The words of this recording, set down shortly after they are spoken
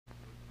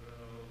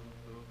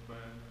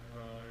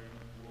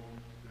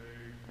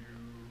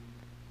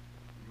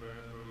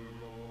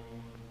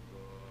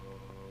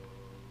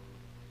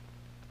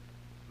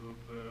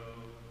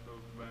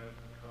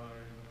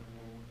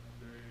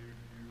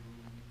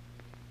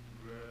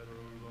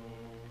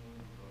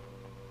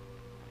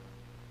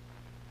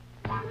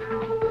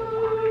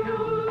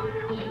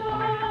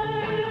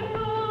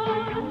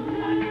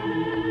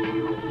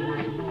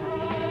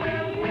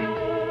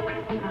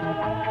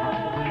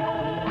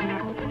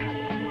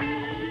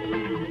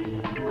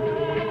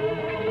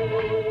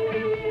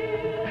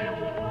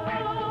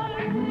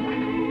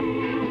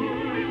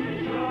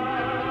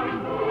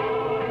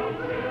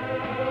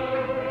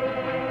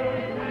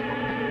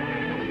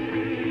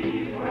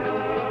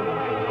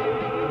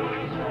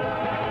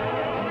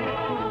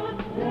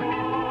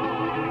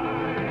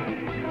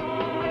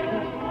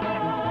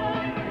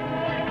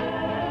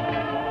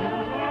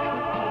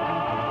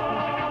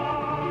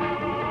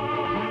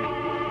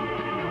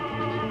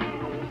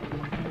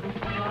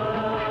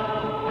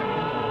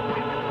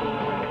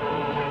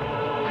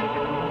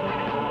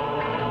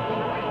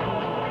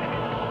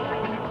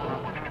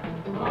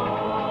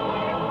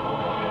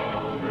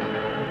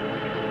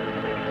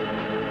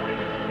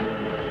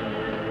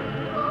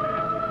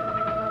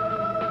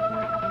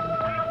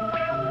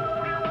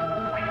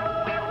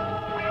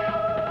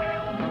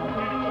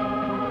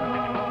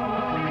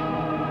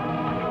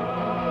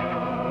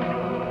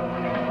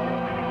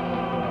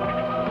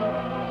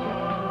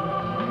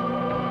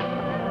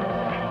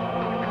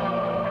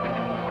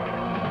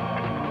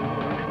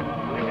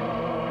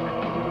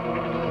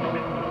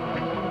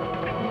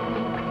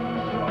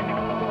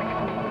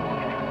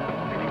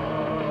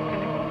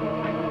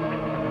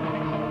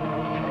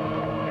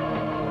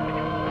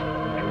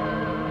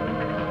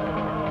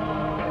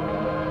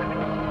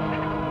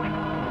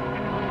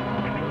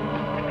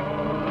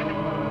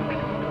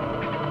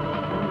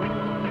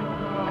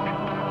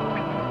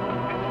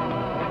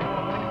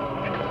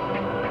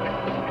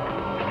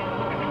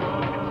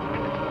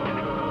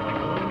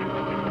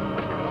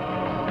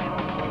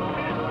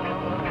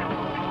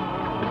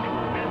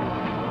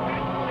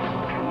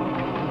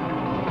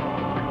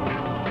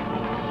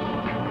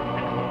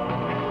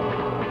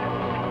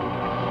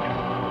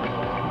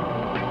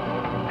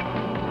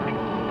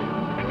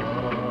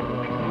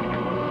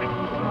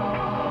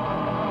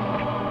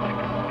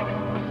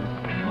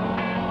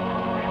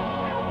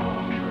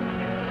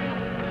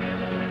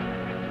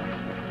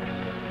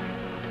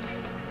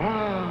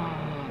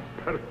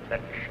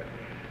perfection.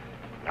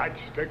 That's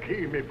the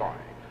key, me boy.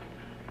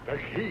 The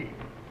key.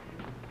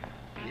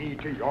 Key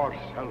to your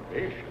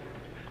salvation.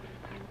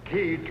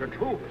 Key to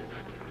truth.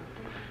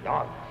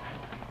 God,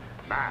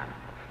 man.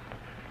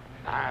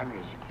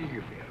 Man's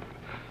evil.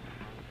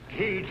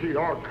 Key to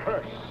your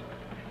curse.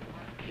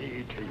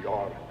 Key to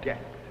your death.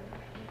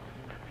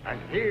 And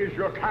these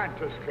you can't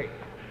escape.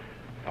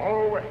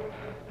 No way.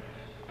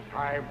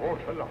 Time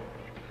won't allow it.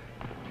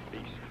 At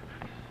least,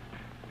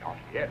 not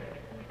yet.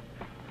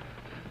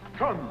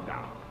 Come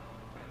now.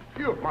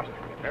 You must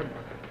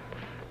remember.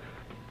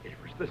 It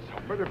was the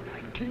summer of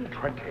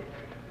 1920,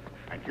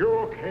 and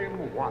you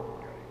came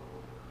wandering.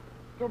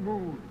 The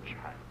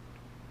Moonchild.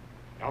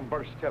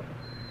 Number 7.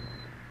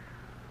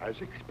 As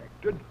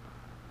expected.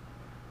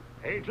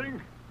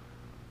 Aging?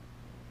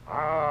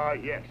 Ah,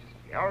 yes.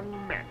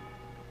 Young men.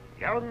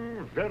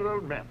 Young,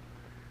 virile men.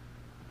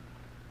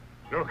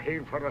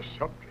 Looking for a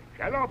subject,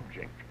 an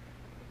object,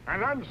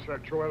 an answer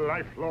to a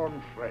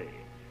lifelong fray.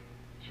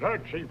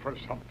 Searching for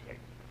something,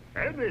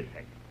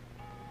 anything.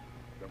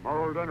 The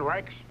mold and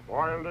wax,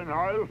 boiled in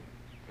oil,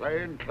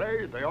 clay and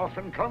clay, they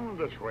often come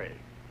this way.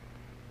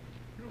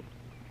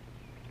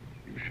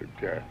 You should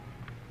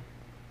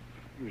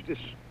use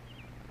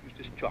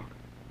this chalk.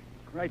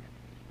 Right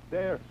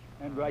there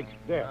and right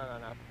there.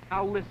 No.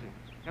 Now listen.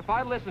 If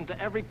I listened to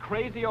every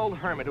crazy old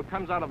hermit who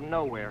comes out of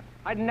nowhere,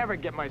 I'd never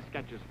get my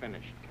sketches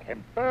finished.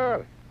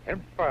 Temper.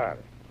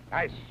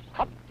 Nice,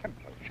 hot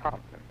temper,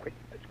 sharp and quick.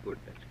 That's good.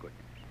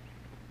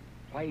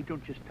 Why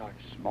don't you start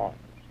small?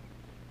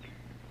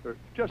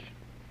 Just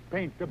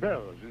paint the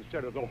bells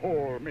instead of the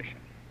whole mission.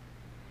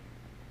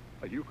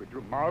 You could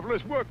do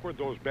marvelous work with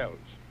those bells.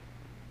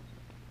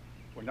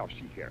 Well, now,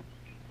 see here.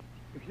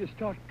 If you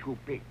start too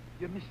big,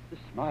 you miss the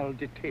small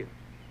detail.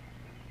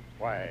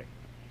 Why,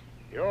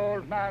 the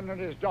old man and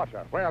his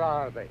daughter, where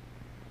are they?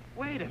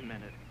 Wait a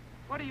minute.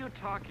 What are you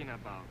talking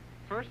about?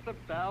 First the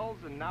bells,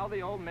 and now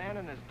the old man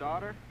and his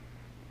daughter?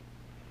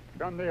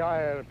 Down the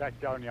aisle, back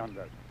down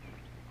yonder.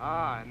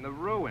 Ah, in the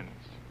ruins.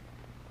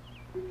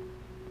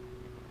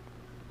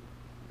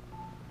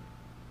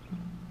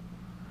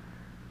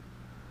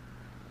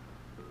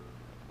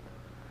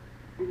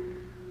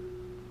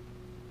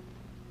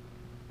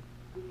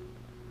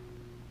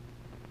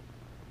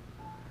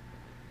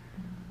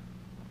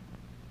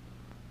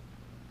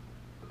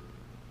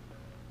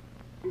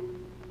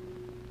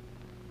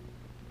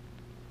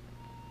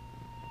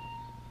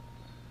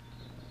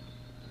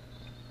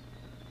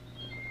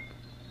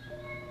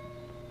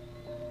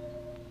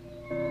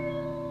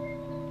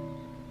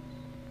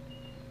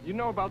 You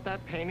know about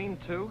that painting,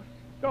 too?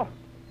 Oh,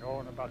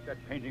 known about that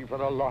painting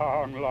for a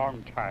long,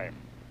 long time.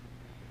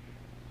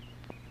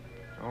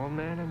 Old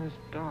man and his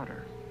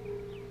daughter.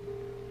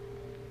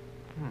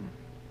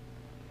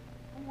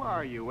 Who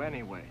are you,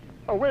 anyway?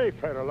 A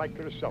wayfarer like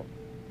yourself.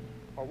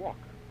 A walker.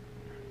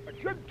 A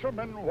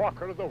gentleman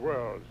walker of the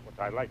world, is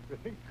what I like to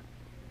think.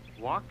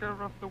 Walker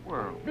of the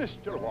world.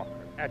 Mr.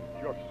 Walker, at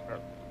your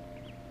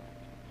service.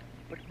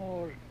 But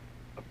more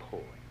a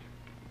poet,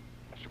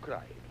 a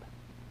scribe,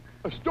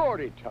 a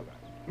storyteller,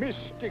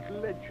 mystic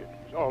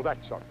legends, all that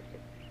sort of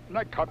thing. And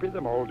I copy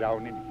them all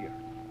down in here.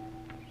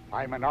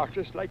 I'm an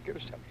artist like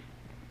yourself.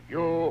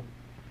 You,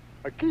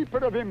 a keeper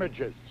of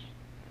images.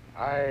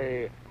 I,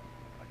 a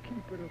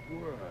keeper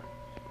of words.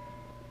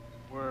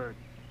 Words.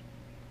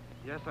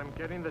 Yes, I'm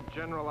getting the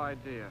general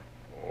idea.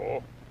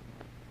 Oh,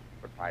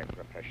 but my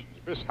profession's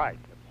beside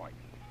the point.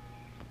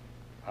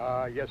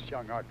 Ah, yes,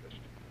 young artist.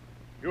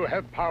 You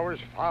have powers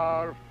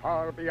far,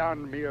 far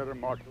beyond mere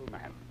mortal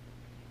man.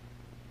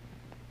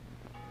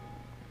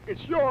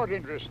 It's your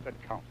interest that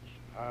counts.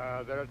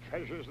 There are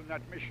treasures in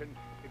that mission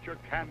that your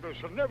candles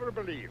will never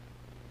believe.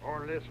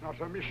 Only it's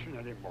not a mission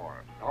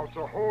anymore. Now it's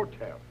a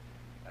hotel.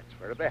 That's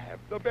where they have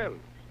the bells.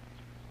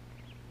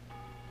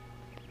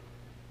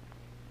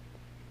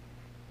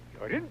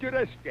 You're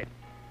interested.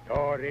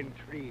 You're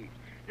intrigued.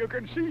 You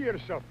can see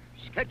yourself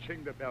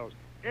sketching the bells,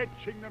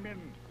 etching them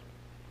in.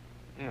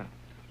 Yeah.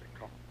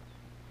 Come.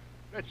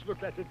 Let's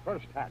look at it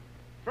firsthand.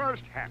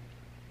 Firsthand.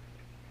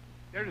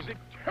 There's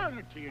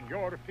eternity in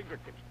your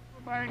fingertips.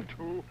 Mine,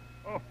 too.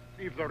 Oh,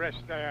 leave the rest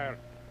there.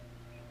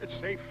 It's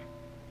safe.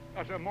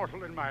 Not a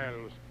mortal in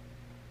miles.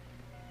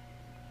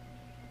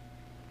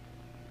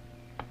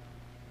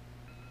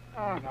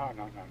 Oh, no.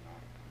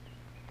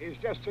 He's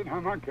just an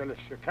homunculus.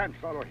 You can't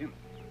follow him.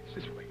 It's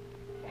this way.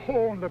 A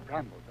hole in the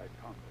brambles I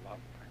found a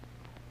long time.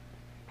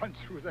 Punch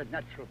through the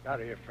natural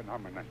barrier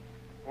phenomenon.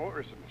 Oh,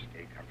 it's a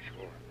mistake, I'm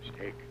sure. A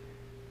mistake.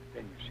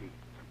 Then you see,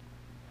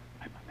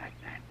 I'm a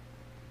madman.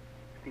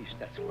 At least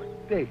that's what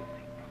they think.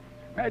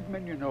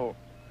 Madmen, you know,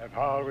 have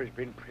always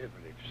been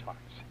privileged sorts.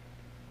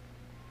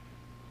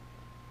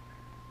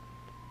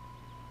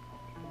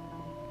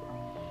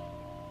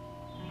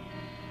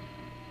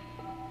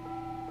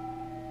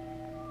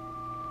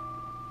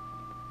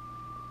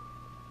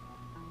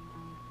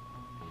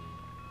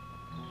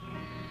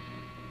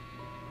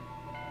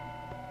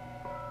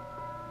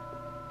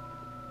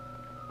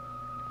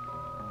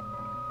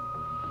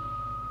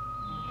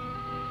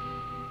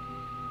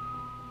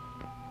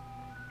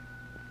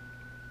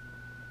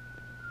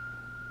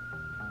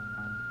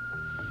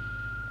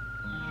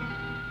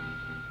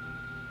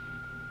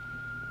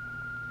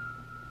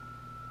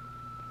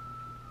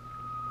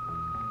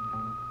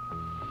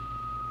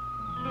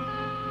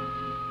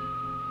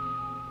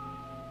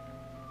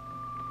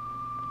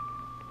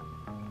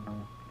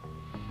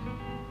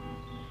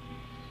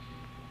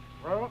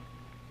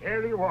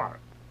 There you are.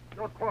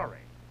 Your quarry.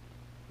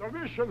 The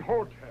Mission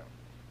Hotel.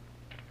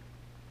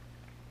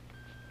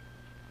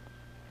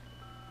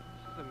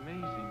 This is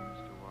amazing,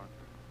 Mr.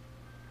 Walker.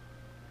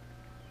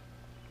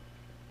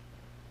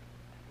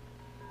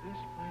 This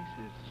place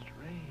is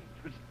strange.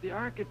 It's the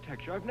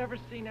architecture. I've never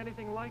seen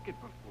anything like it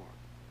before.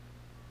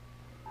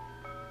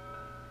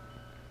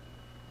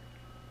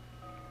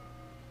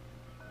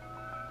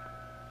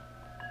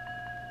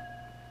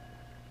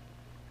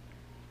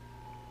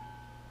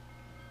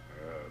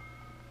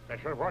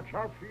 Better watch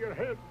out for your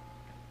head.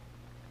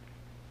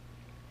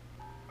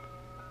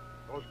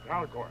 Those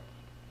gargoyles,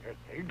 they're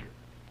dangerous.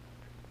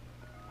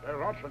 They're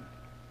rotten.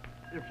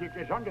 If you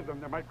get under them,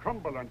 they might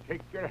crumble and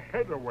take your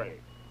head away.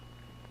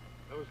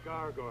 Those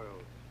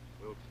gargoyles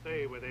will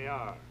stay where they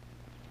are.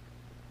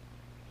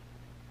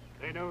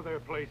 They know their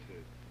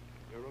places.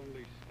 They're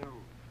only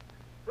stone.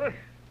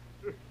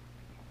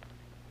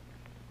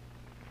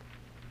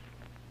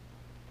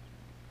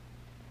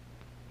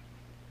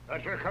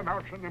 Better come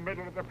out in the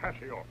middle of the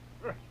patio.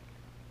 The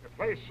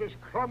place is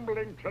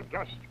crumbling to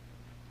dust.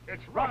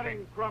 It's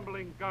rotting.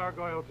 Crumbling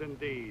gargoyles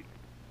indeed.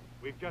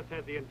 We've just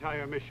had the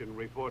entire mission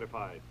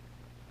refortified.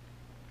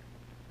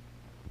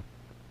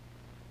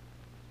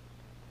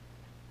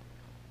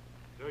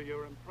 So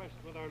you're impressed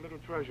with our little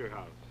treasure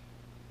house?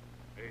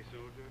 Eh,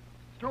 soldier?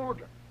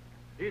 Student.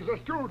 He's a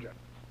student.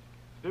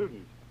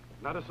 Student?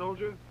 Not a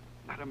soldier?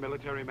 Not a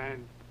military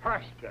man?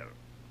 Pastel.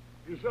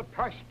 He's a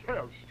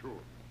pastel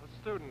student. A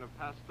student of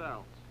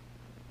pastels.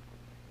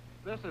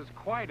 This is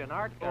quite an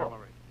art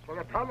gallery. For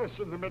a palace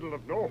in the middle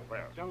of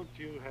nowhere. Don't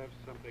you have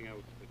something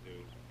else to do?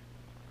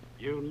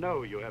 You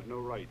know you have no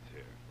rights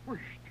here.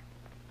 Wished.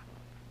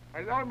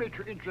 Allow me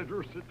to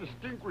introduce the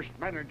distinguished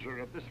manager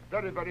of this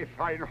very, very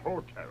fine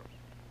hotel.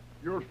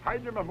 You'll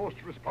find him a most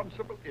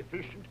responsible,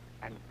 efficient,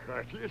 and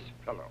courteous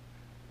fellow.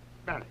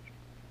 Manager.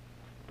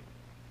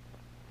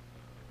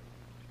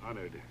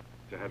 Honored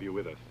to have you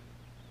with us.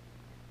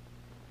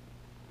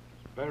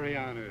 Very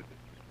honored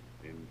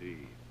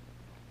indeed.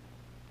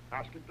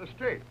 Ask him to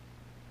stay.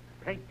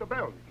 Paint the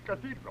bells, the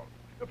cathedral,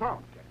 the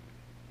fountain.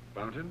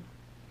 Fountain?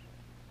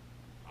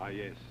 Ah,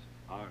 yes,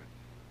 art.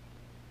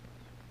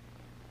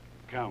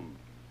 Come.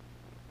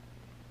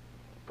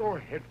 Go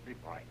ahead, me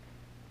boy.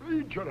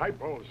 Bleed your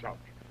eyeballs out.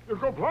 You'll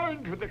go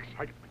blind with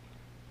excitement.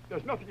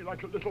 There's nothing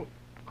like a little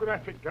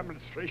graphic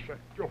demonstration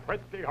to whet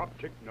the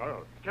optic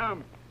nerve.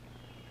 Come.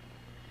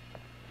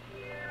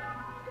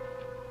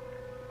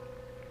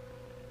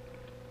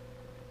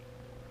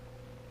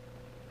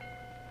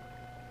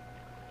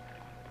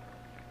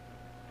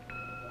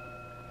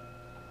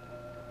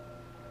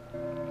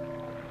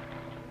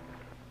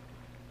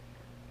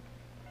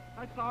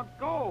 I saw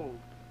gold.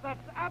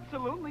 That's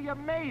absolutely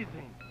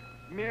amazing.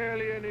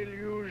 Merely an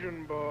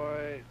illusion,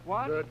 boy.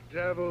 What? The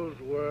devil's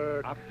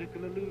work.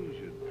 Optical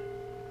illusion.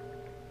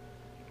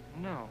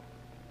 No.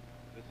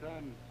 The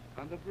sun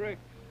on the bricks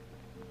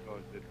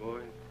caused it, boy.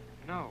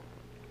 No.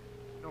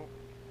 No.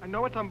 I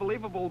know it's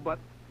unbelievable, but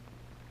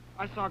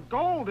I saw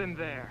gold in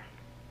there.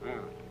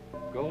 Ah,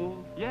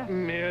 gold? Yes.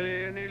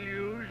 Merely an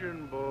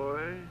illusion,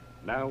 boy.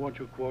 Now won't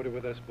you quarter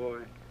with us, boy?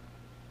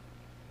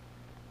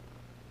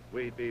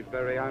 We'd be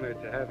very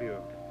honored to have you.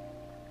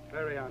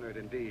 Very honored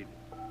indeed.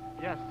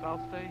 Yes,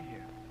 I'll stay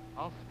here.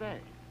 I'll stay.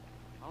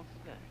 I'll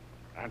stay.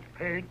 And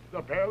paint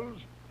the bells?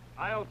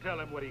 I'll tell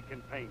him what he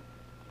can paint.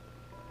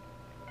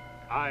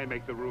 I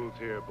make the rules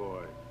here,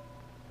 boy.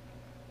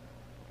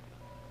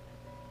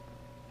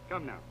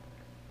 Come now.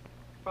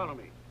 Follow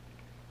me.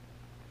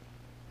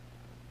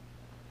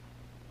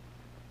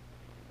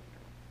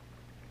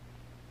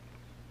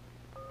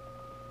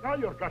 Now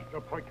you've got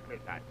the point, my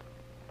lad.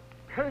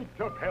 Paint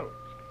the bells.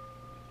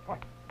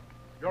 What?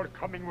 Your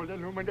coming will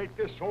illuminate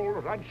this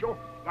old rancho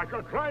like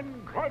a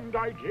grand, grand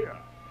idea.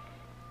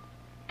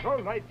 No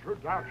light through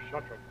dark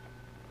shutters.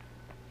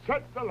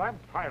 Set the lamp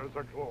fires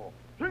aglow.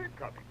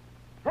 Think of it.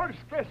 First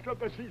guest of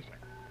the season.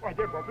 Why,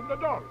 they've opened the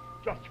doors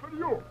just for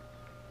you.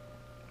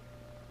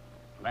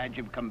 Glad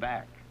you've come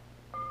back.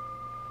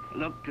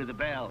 Look to the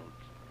bells.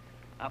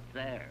 Up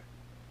there.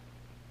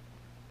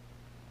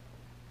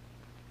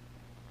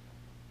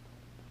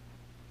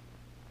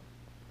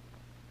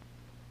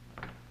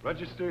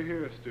 Register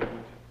here,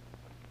 student.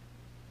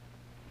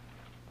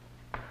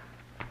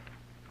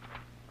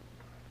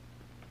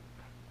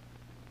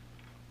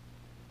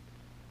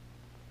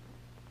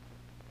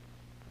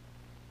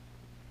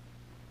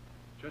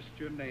 Just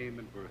your name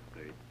and birth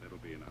date. That'll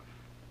be enough.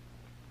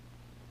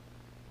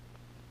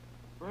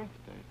 Birth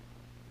date?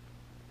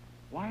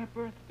 Why a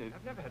birth date?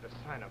 I've never had to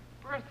sign a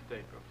birth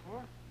date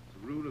before. It's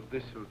a rule of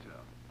this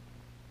hotel.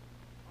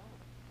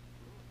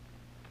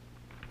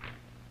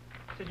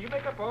 Did you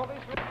make up all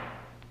these rules?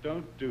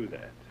 Don't do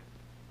that.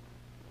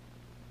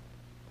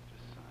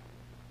 Just sign.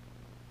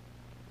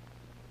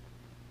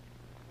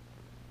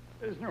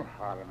 There's no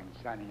harm in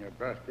signing your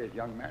birthday,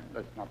 young man.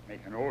 Let's not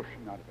make an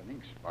ocean out of an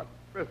ink spot.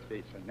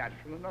 Birthdays are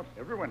natural enough.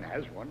 Everyone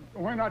has one.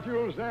 Why not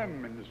use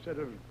them instead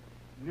of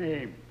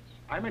names?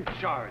 I'm in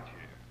charge here.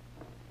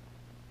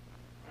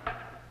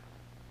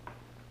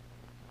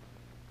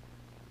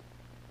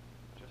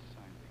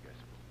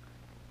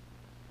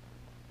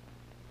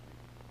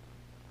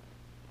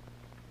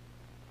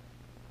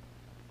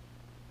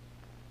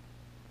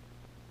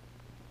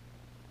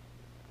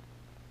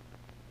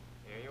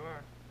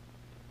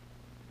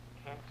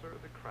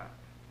 craft.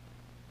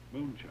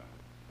 Moonchild.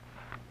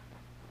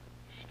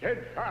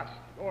 Steadfast,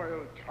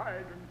 loyal,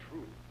 tried and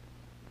true.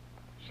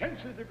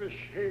 Sensitive as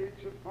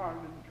shades of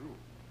morning dew.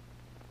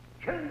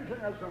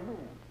 Changing as the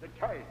moon, the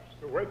tides,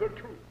 the weather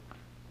too.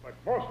 But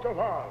most of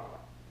all,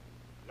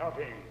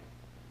 loving.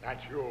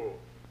 That's you.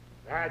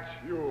 That's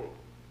you.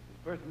 His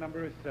birth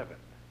number is 7.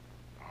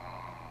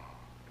 Ah,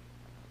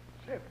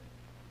 7.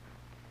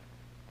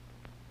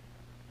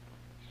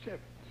 7,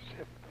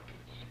 7,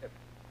 7.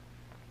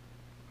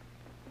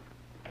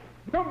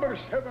 Number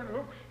 7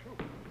 looks too.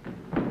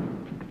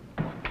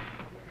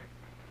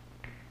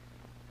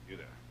 You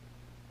there.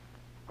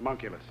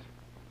 Homunculus.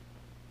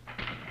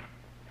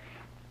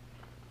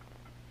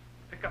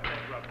 Pick up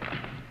that rubble.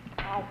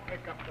 I'll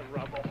pick up the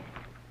rubble.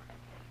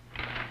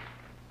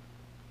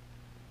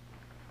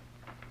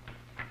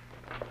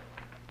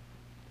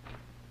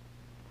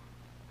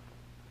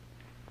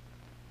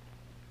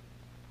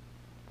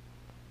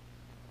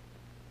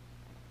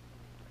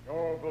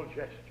 Noble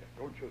gesture,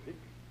 don't you think?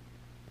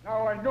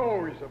 Now I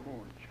know he's a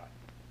moonchild.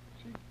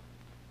 See?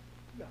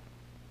 Look.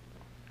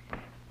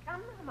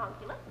 Come,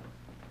 homunculus.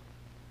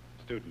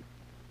 Student.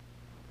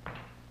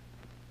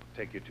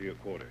 Take you to your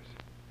quarters.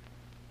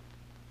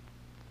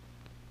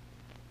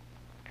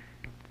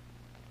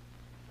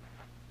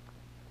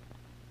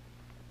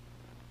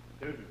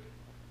 Student.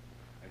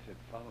 I said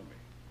follow me.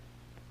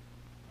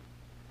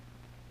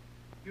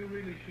 You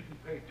really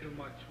shouldn't pay too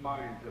much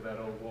mind to that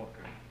old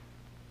walker.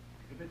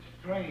 He's a bit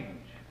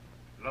strange.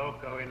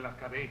 Loco in la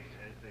cabeza,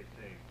 as they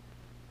say.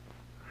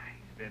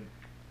 He's been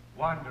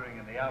wandering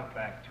in the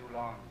outback too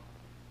long.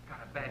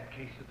 Got a bad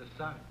case of the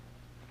sun.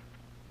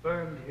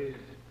 Burned his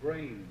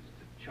brains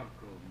to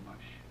charcoal mush.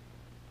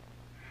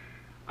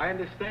 I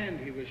understand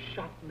he was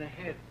shot in the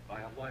head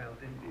by a wild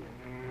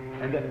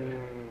Indian. And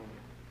then...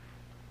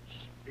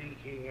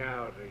 Speaking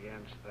out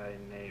against thy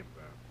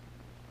neighbor.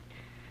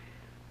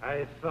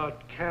 I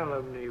thought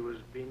calumny was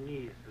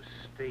beneath a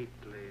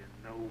stately,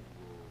 noble,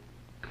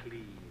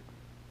 clean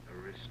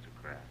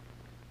aristocrat.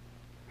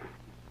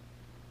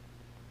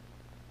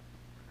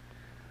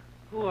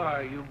 Who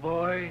are you,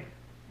 boy?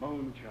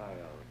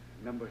 Moonchild,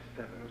 number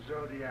 7.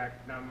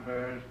 Zodiac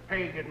numbers,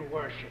 pagan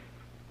worship.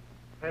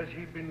 Has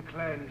he been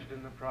cleansed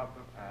in the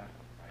proper path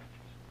of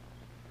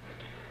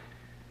righteousness?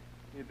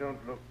 You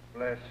don't look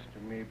blessed to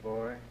me,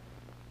 boy.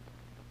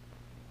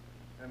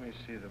 Let me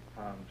see the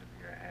palms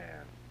of your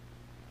hand.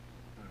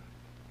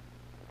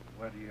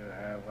 What do you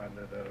have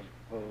under those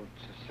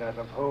boots? A set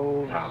of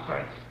holes? Stop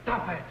it!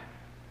 Stop it!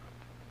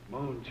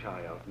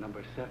 Moonchild,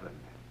 number 7.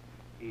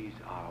 He's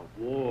our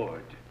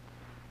ward.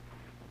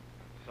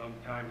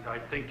 Sometimes I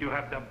think you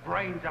have the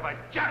brains of a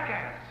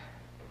jackass!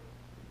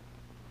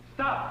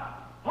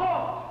 Stop!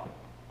 Halt!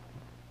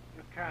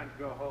 You can't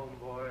go home,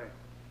 boy.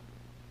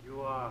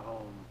 You are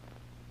home.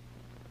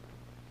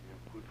 You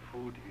have good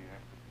food here.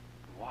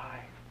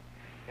 Why?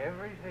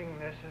 Everything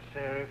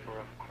necessary for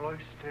a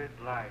cloistered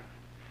life.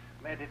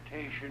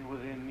 Meditation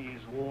within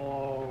these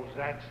walls,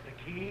 that's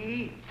the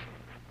key.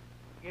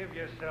 Give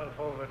yourself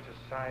over to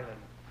silence.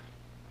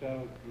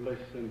 Don't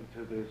listen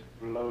to this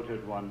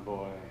bloated one,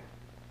 boy.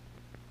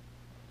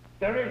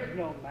 There is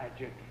no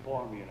magic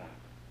formula.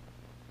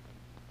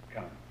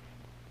 Come.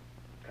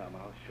 Come,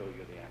 I'll show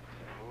you the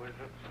answer. Who is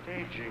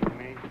upstaging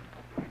me?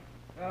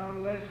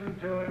 Don't listen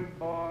to him,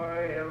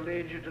 boy. He'll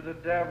lead you to the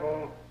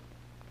devil.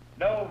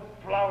 No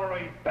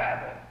flowery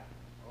babble.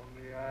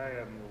 Only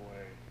I am the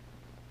way.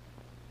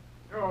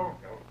 No,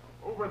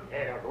 no. Over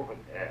there, over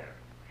there.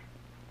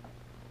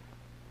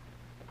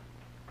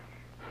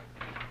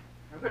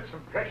 Now let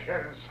some fresh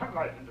air and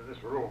sunlight into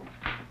this room.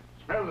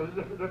 Smells as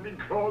if it had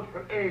been closed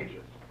for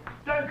ages.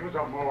 Dank as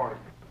a morgue.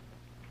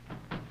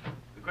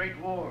 The great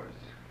wars.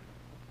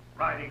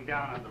 Riding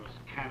down on those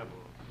cannibals.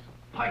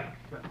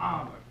 Pikes and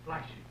armor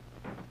flashing.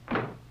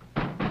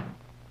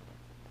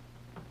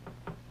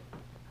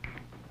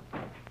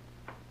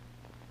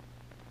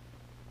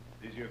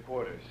 These are your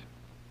quarters.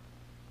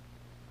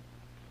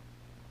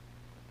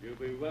 You'll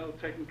be well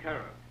taken care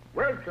of.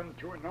 Welcome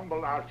to an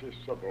humble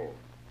artist's abode.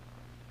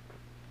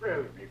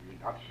 Well, maybe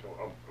not so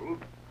humble.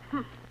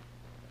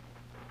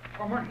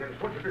 Come on,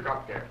 Dennis, what have you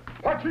got there?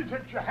 What is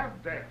it you have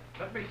there?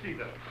 Let me see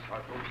those.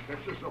 Are those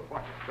pieces of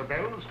what? The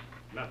bells?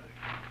 Nothing.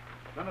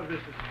 None of this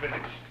is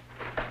finished.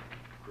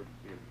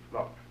 Couldn't be a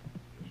love.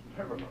 There's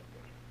never love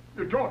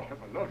yet. You don't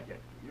have a love yet,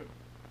 do you?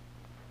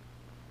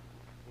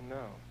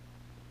 No.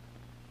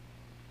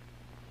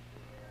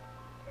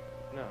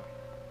 No.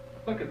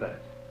 Look at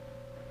that.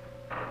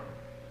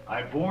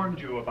 I've warned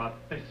you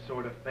about this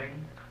sort of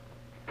thing.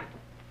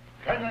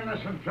 Cleanliness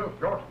and filth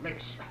don't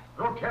mix.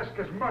 Grotesque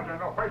as mud in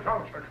a white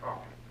altar.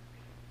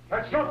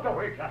 That's not the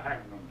way to hang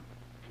them.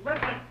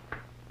 Listen! You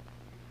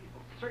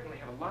people certainly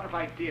have a lot of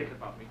ideas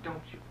about me,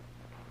 don't you?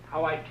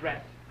 How I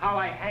dress, how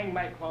I hang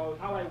my clothes,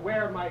 how I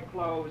wear my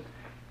clothes.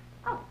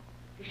 Oh,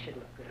 this should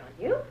look good on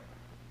you.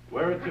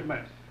 Where it's a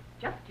mess.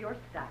 Just your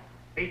style.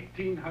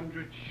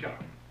 1800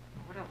 sharp.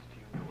 What else do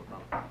you know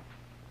about me?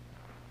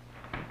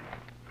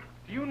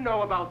 Do you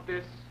know about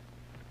this?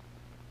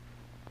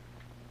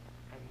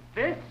 And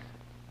this?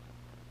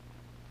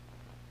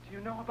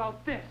 you know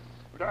about this?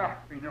 But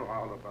we know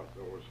all about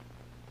those.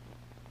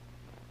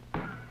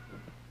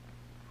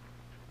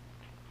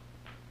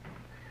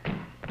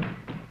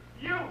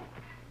 You!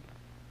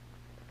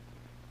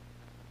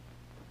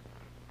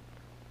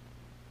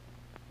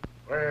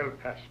 Well,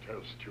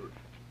 pastel student,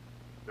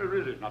 they're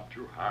really not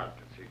too hard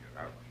to figure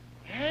out.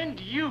 And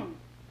you!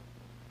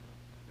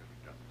 Never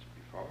done this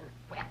before.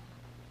 Well,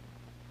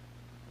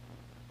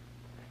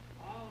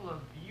 all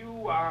of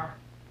you are...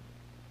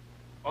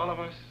 All of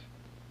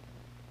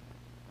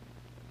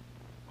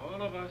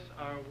us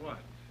are what?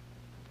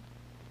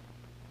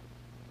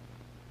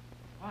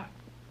 What?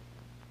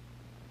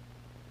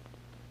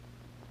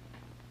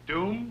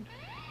 Doomed?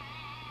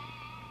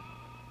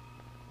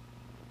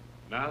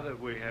 Now that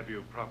we have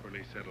you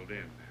properly settled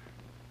in,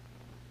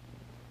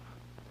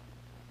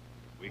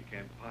 we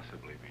can't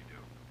possibly be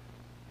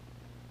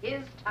doomed.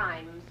 His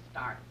time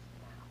starts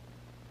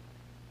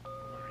now.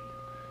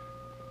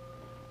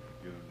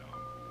 You know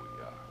who we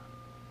are.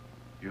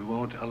 You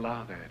won't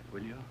allow that,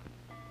 will you?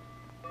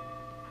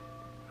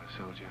 A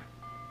soldier?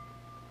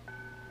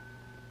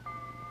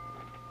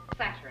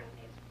 Saturn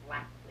is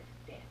black with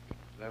death.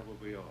 That will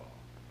be all.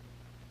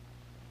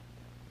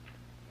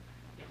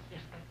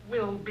 Yes, that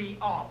will be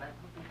all. That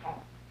will be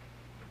all.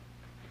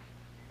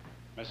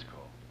 Mess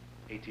call,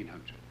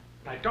 1800.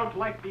 I don't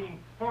like being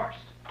forced.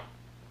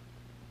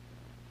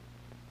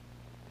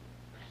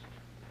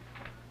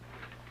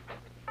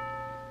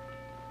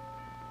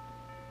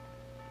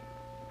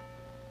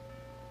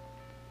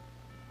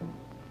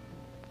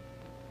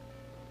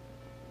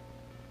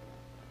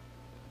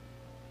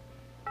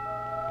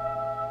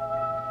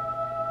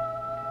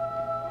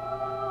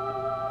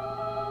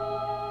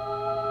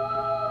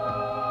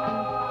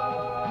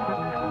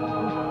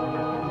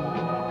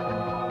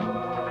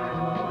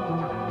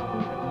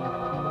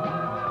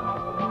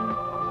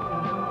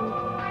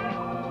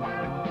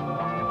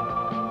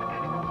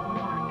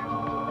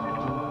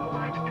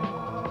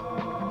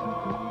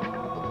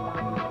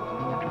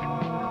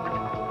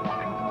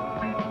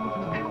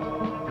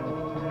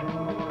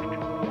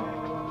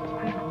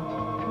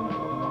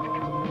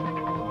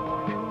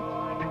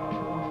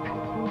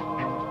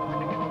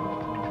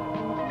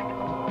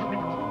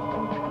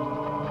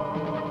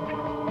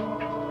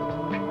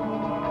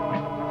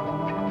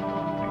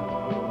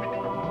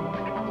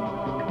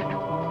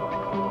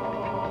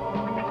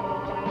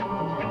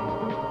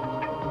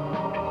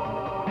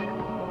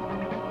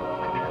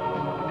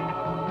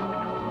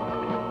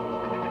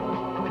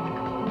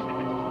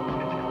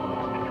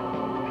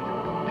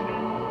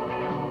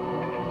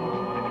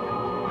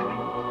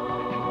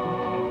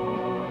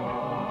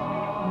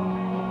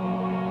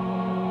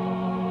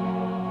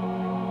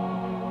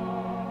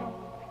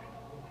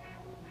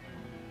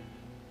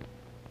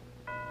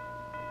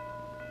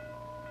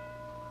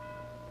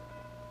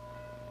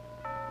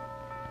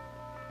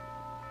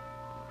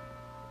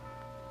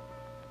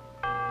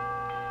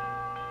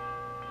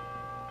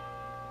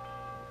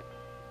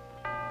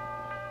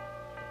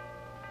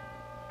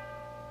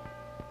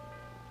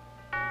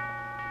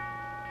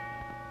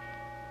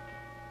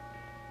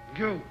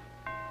 You!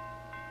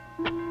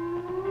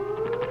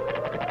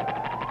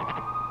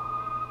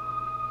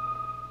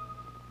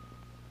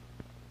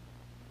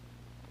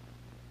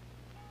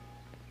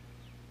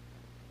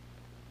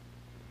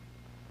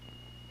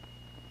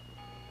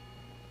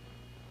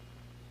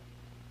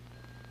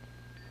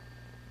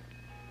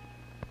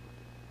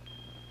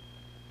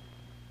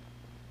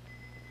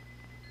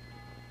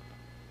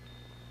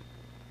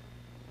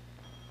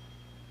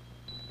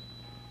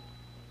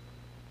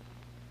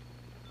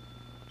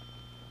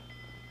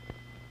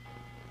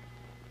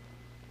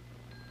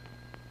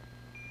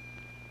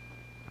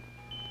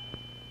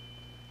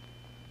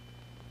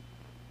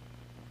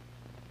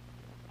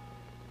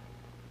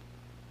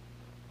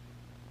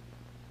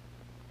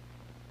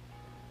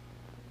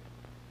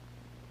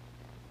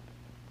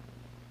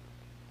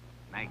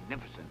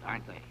 Magnificent,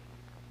 aren't they?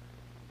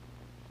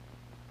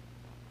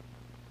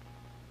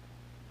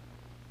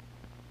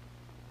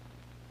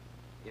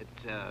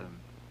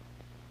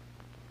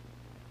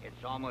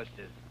 It's almost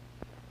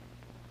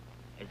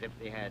as if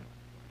they had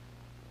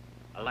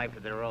a life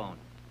of their own.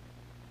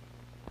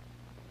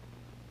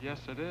 Yes,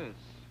 it is.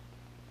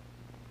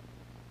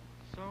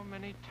 So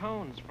many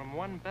tones from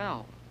one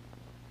bell.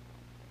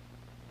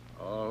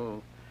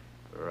 All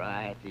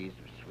varieties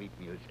of sweet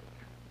music.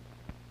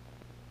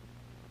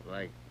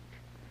 Like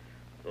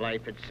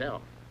life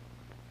itself.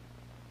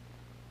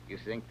 You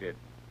think that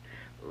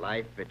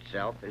life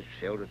itself is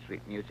filled with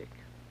sweet music?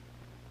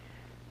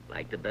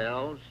 Like the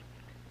bells?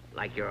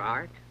 Like your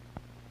art?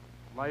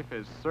 Life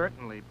is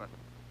certainly, but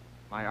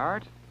my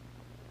art?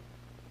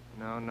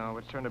 No,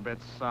 it's turned a bit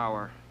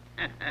sour.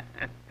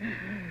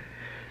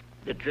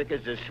 The trick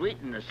is to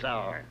sweeten the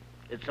sour.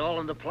 It's all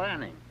in the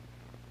planning.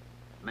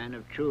 A man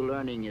of true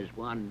learning is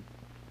one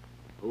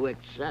who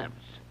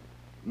accepts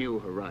new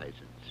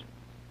horizons.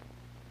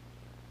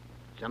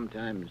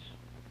 Sometimes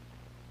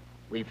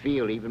we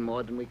feel even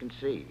more than we can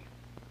see.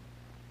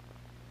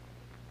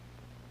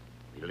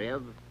 We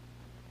live,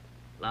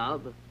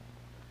 love,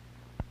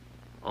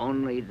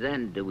 Only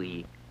then do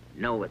we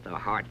know it, our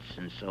hearts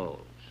and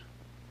souls.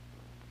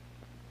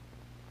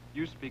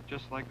 You speak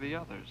just like the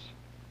others.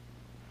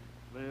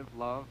 Live,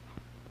 love,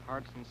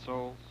 hearts and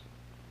souls.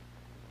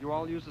 You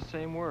all use the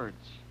same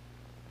words.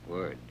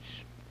 Words.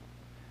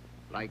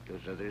 Like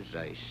those others,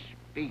 I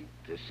speak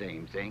the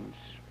same things.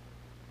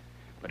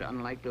 But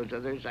unlike those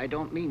others, I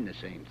don't mean the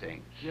same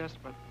things. Yes,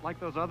 but like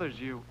those others,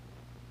 you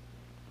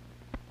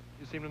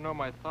seem to know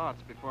my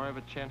thoughts before I have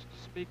a chance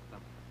to speak them.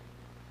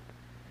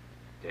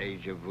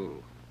 Deja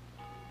vu.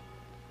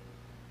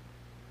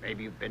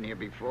 Maybe you've been here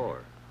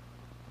before.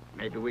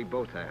 Maybe we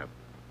both have.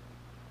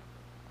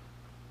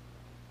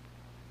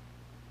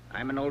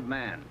 I'm an old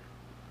man.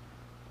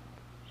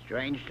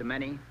 Strange to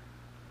many,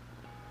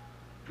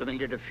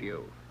 familiar to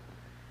few.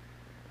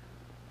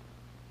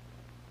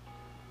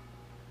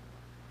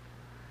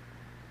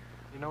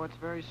 You know, it's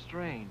very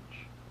strange.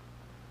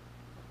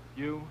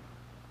 You,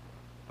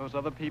 those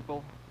other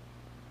people,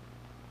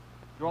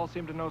 you all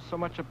seem to know so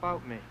much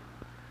about me.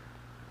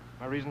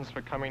 My reasons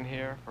for coming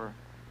here, for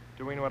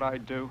doing what I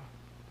do.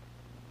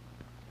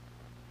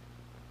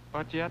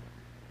 But yet,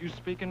 you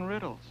speak in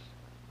riddles.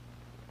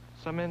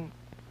 Some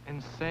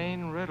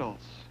insane riddles.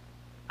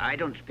 I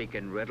don't speak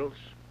in riddles.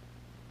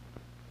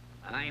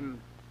 I'm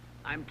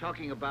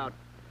talking about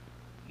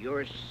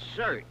your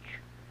search.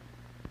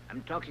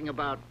 I'm talking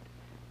about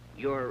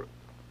your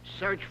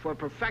search for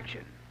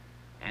perfection.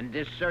 And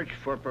this search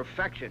for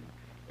perfection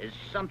is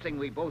something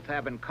we both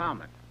have in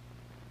common.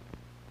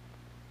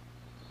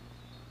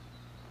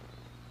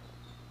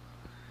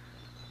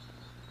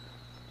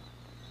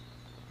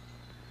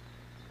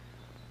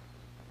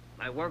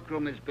 My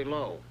workroom is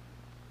below.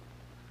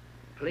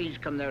 Please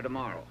come there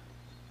tomorrow.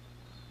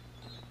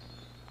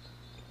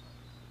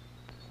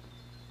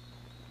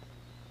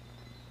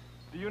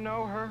 Do you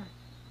know her?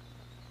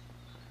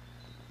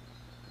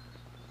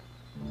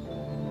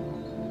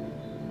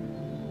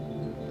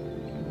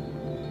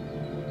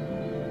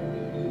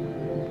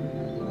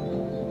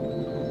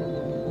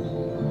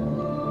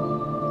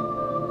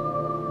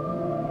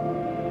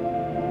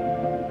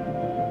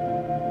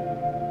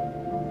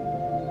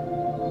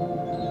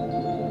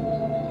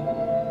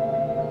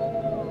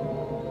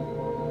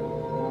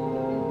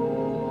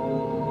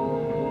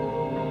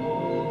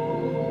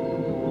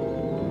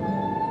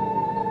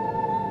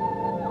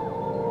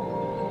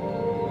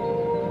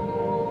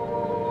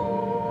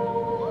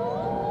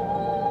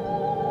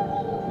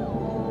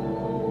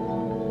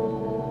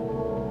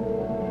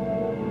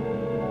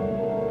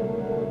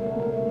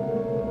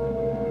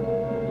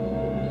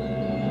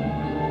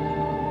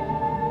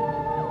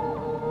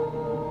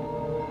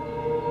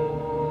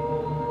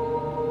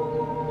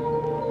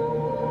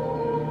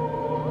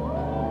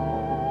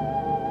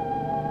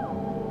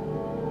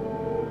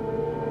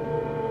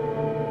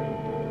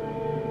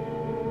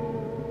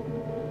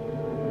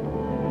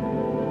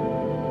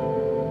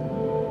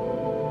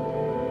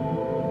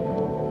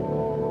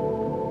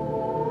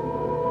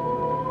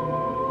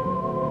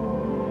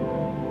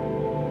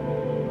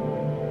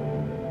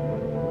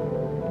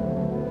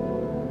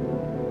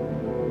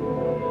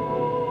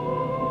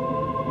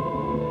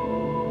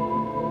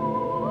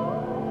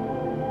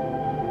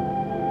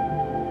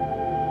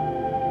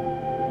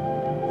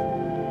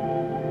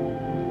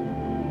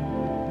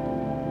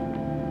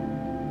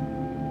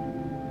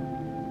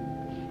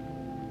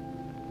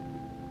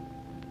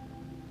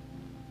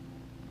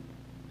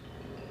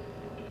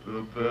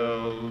 The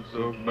bells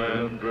of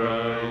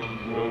Mandrake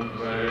won't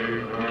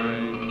say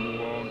kind,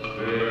 won't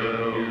say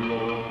you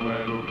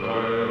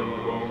mankind,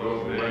 won't say kind,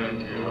 won't say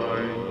you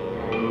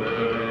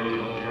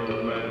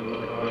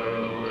mankind,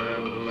 won't say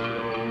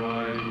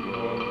kind,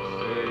 won't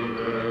say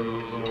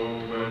bells of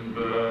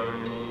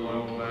Mandrake,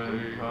 won't say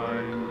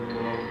kind,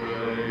 won't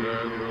say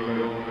you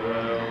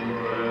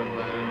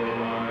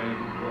mankind,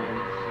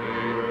 won't say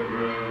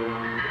bells.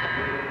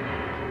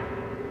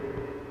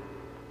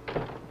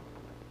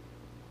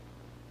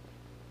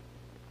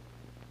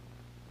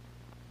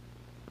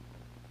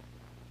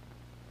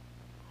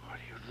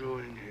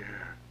 Doing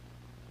here?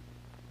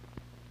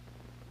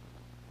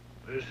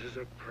 This is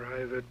a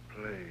private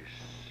place.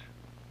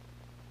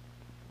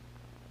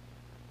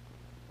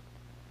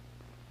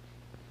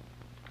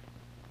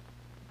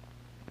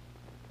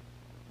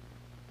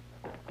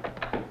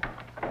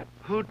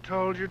 Who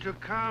told you to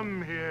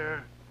come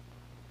here?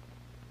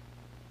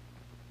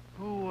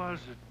 Who was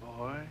it,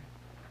 boy?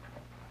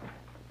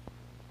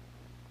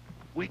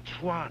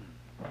 Which one?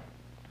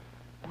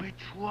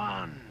 Which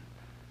one?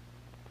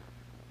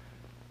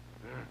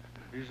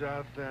 He's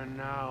out there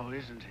now,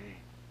 isn't he?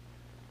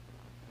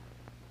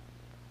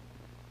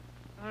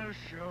 I'll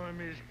show him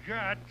his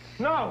guts.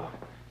 No!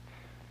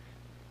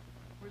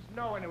 It was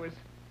no one. It was,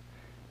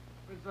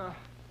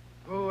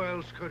 Who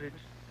else could it?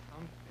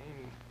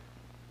 something.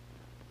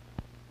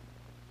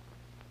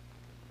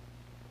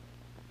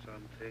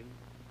 Something?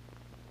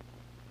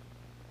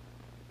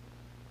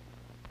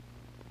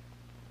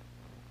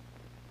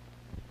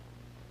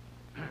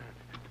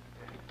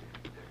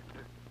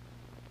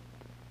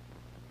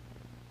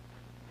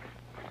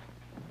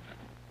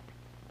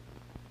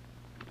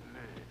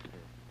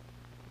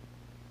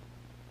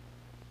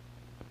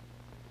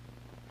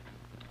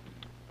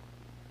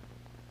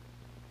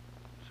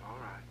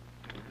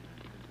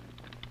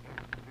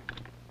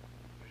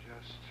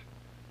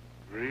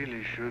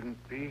 really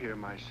shouldn't be here,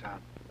 my son.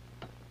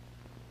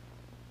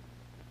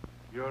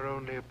 You're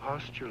only a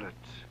postulate.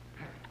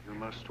 You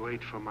must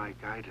wait for my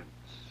guidance.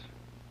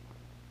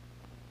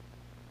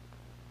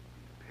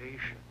 Be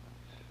patient.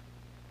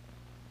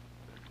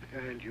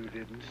 And you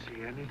didn't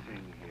see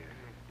anything here,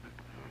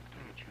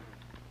 did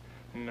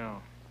you?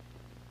 No.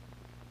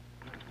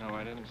 No,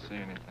 I didn't see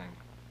anything.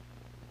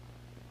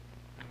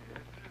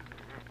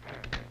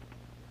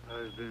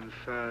 I've been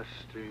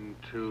fasting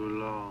too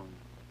long.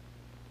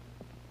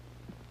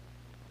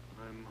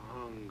 I'm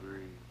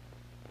hungry.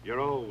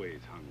 You're always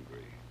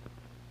hungry.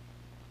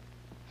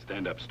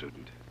 Stand up,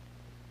 student.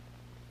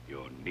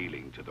 You're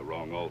kneeling to the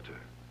wrong altar.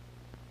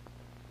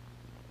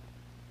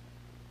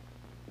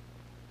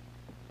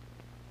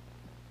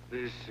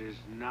 This is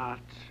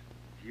not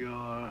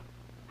your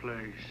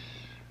place.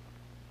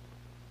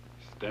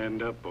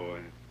 Stand up,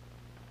 boy.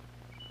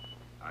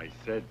 I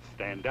said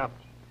stand up.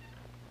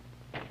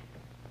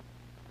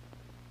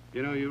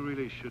 You know, you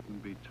really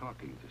shouldn't be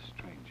talking to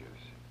strangers.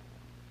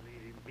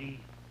 Leading me.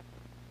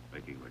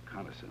 Making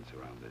reconnaissance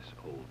around this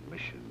old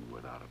mission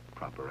without a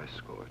proper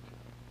escort.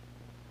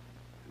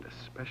 And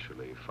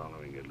especially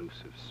following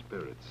elusive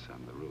spirits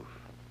on the roof.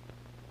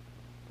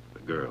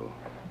 The girl.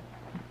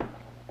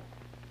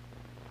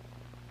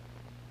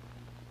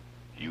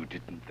 You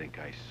didn't think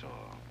I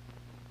saw.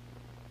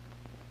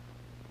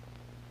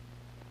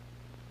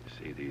 You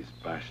see, these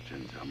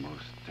bastions are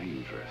most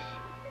dangerous.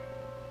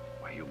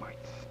 Why, you might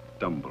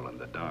stumble in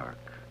the dark,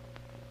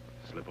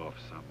 slip off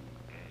some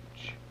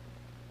edge.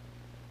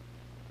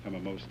 I'm a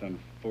most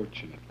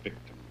unfortunate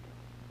victim.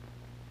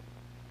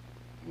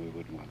 We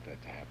wouldn't want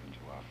that to happen to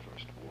our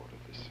first ward of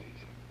the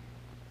season.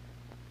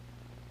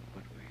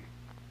 Would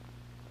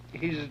we?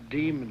 He's a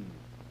demon.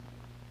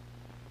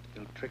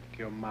 He'll trick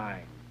your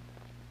mind.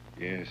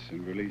 Yes,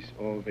 and release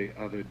all the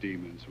other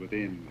demons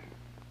within.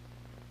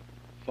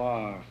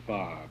 Far,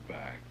 far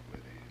back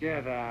within.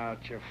 Get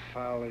out, you're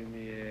fouling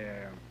the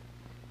air.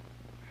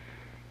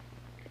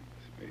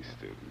 It's me,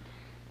 student.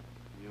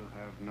 You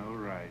have no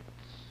rights.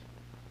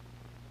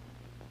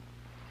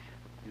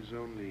 He's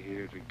only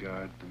here to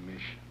guard the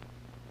mission.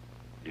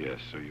 Yes,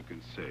 so you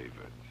can save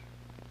it.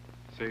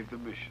 Save the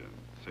mission.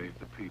 Save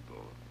the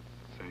people.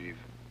 Save...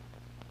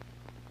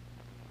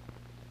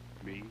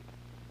 me?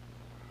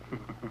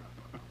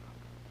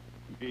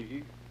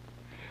 Me?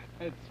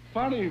 That's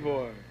funny,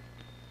 boy.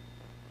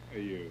 Are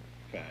you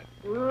fat?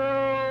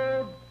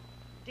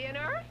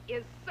 Dinner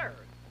is served.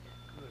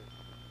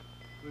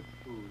 Good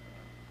food.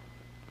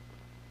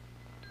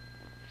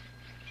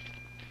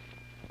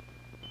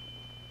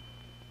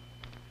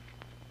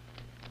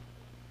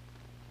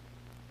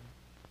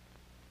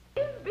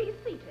 Please be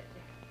seated.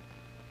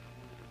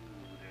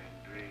 Food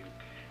and drink.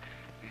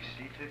 Be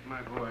seated,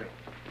 my boy.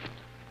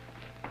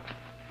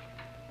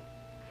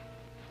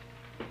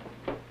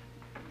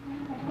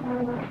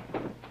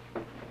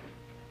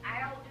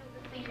 I'll do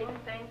the seating,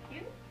 thank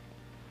you.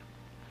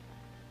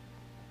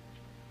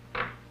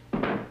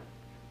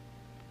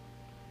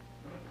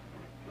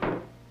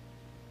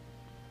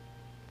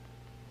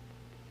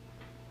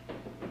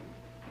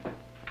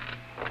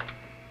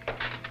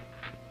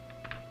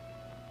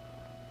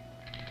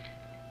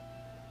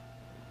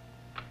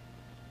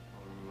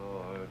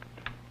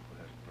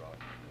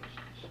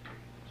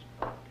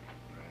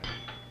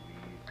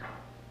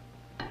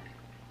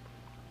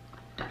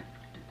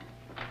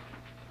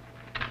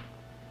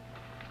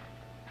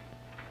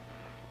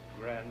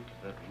 Grant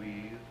that we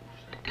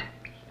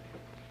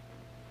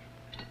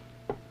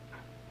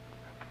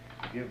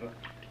give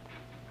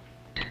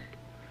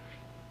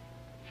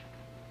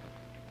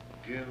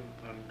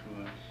unto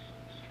us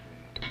this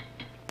day,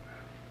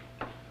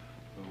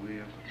 for we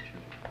have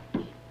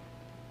children.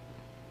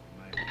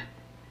 Almighty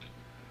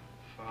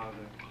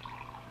Father,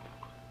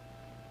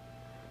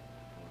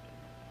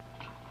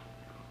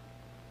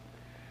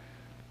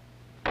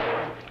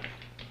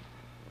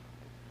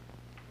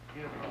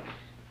 give us.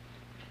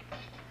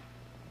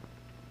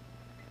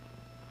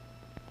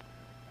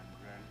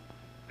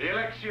 The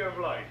elixir of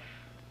life.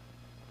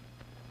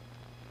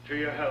 To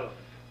your health.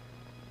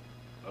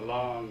 A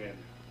long and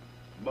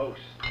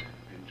most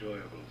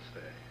enjoyable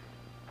stay.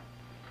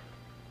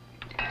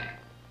 I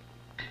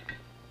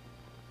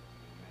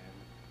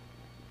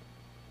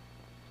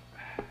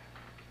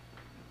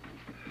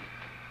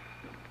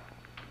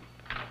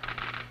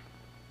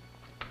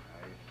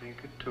think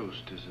a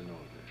toast is in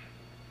order.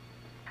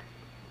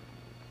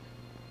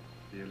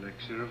 The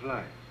elixir of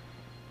life.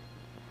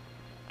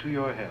 To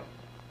your health.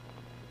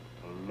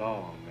 A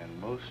long and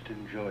most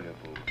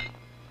enjoyable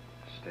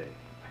stay.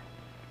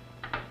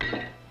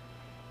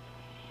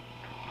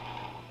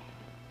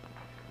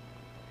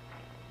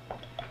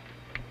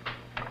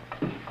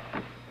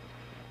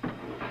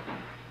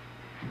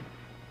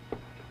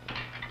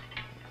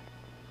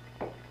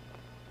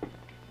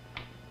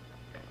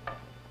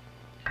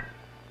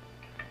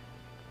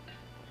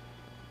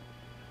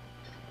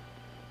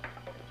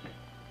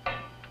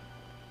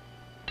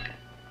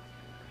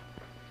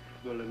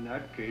 Well, in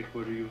that case,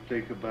 what do you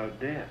think about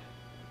death?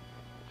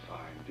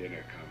 Fine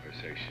dinner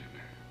conversation.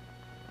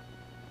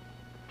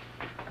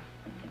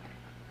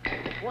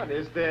 What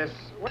is this?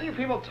 What are you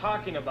people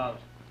talking about?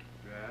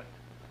 Death.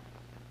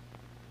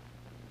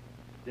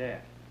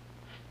 Death.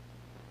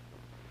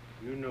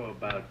 You know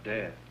about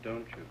death,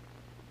 don't you?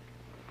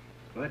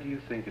 What do you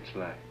think it's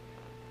like?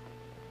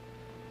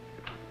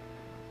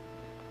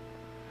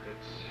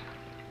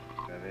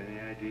 Have any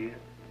idea?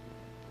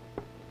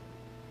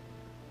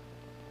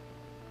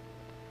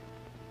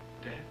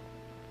 Death?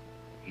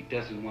 He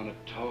doesn't want to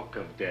talk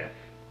of death.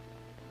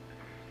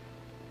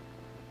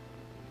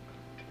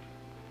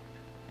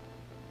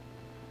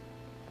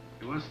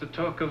 He wants to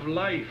talk of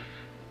life.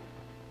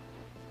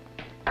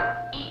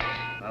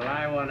 Well,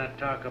 I want to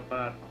talk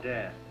about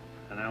death,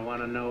 and I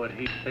want to know what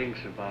he thinks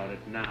about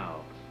it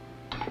now.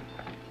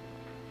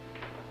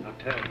 Now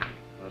tell me,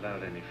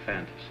 without any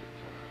fantasies,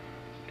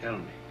 tell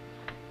me,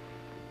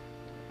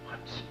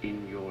 what's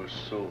in your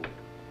soul?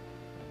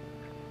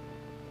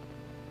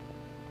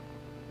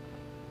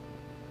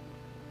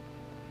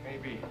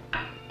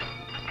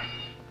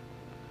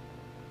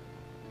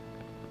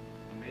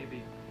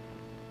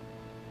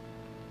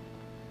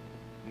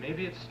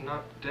 Maybe it's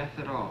not death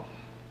at all.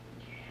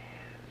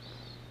 Yes.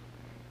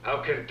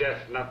 How can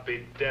death not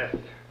be death?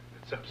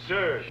 It's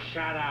absurd.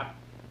 Shut up.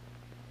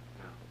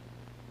 No.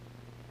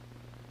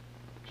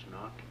 It's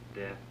not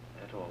death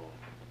at all.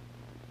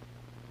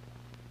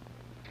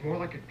 It's more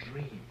like a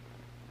dream.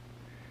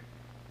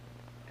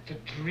 It's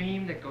a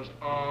dream that goes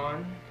on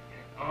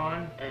and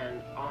on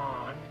and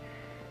on,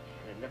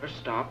 and it never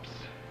stops.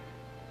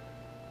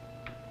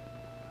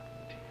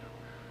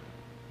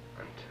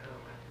 Until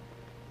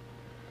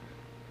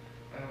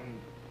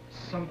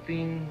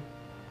something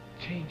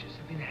changes,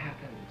 something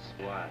happens.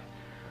 What?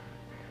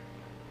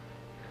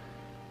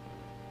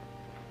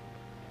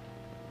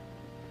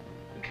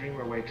 The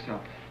dreamer wakes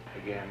up.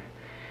 Again?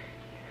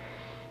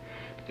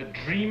 The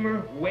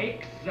dreamer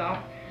wakes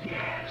up.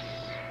 Yes.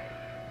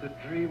 The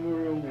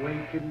dreamer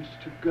awakens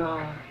to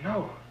God.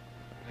 No.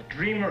 The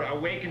dreamer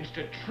awakens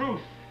to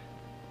truth.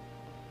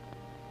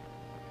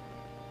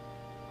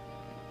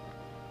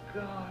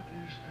 God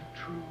is the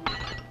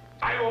truth.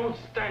 I won't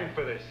stand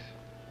for this.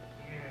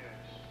 Yes.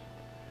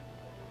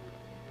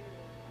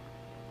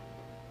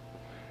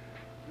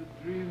 The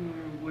dreamer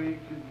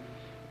awakens,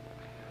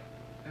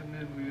 and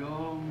then we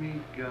all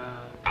meet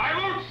God. I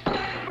won't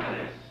stand for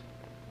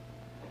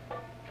this.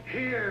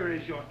 Here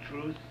is your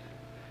truth,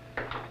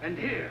 and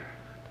here,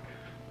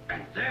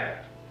 and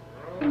there.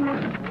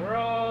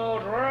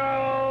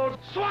 Road,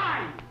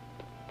 swine!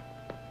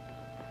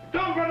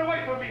 Don't run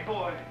away from me,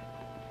 boy.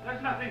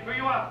 There's nothing for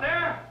you out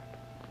there.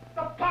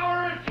 The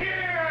power is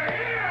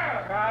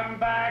here! Come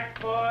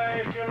back,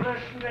 boy. If you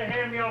listen to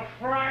him, you'll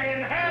fry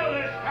in hell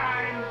this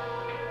time.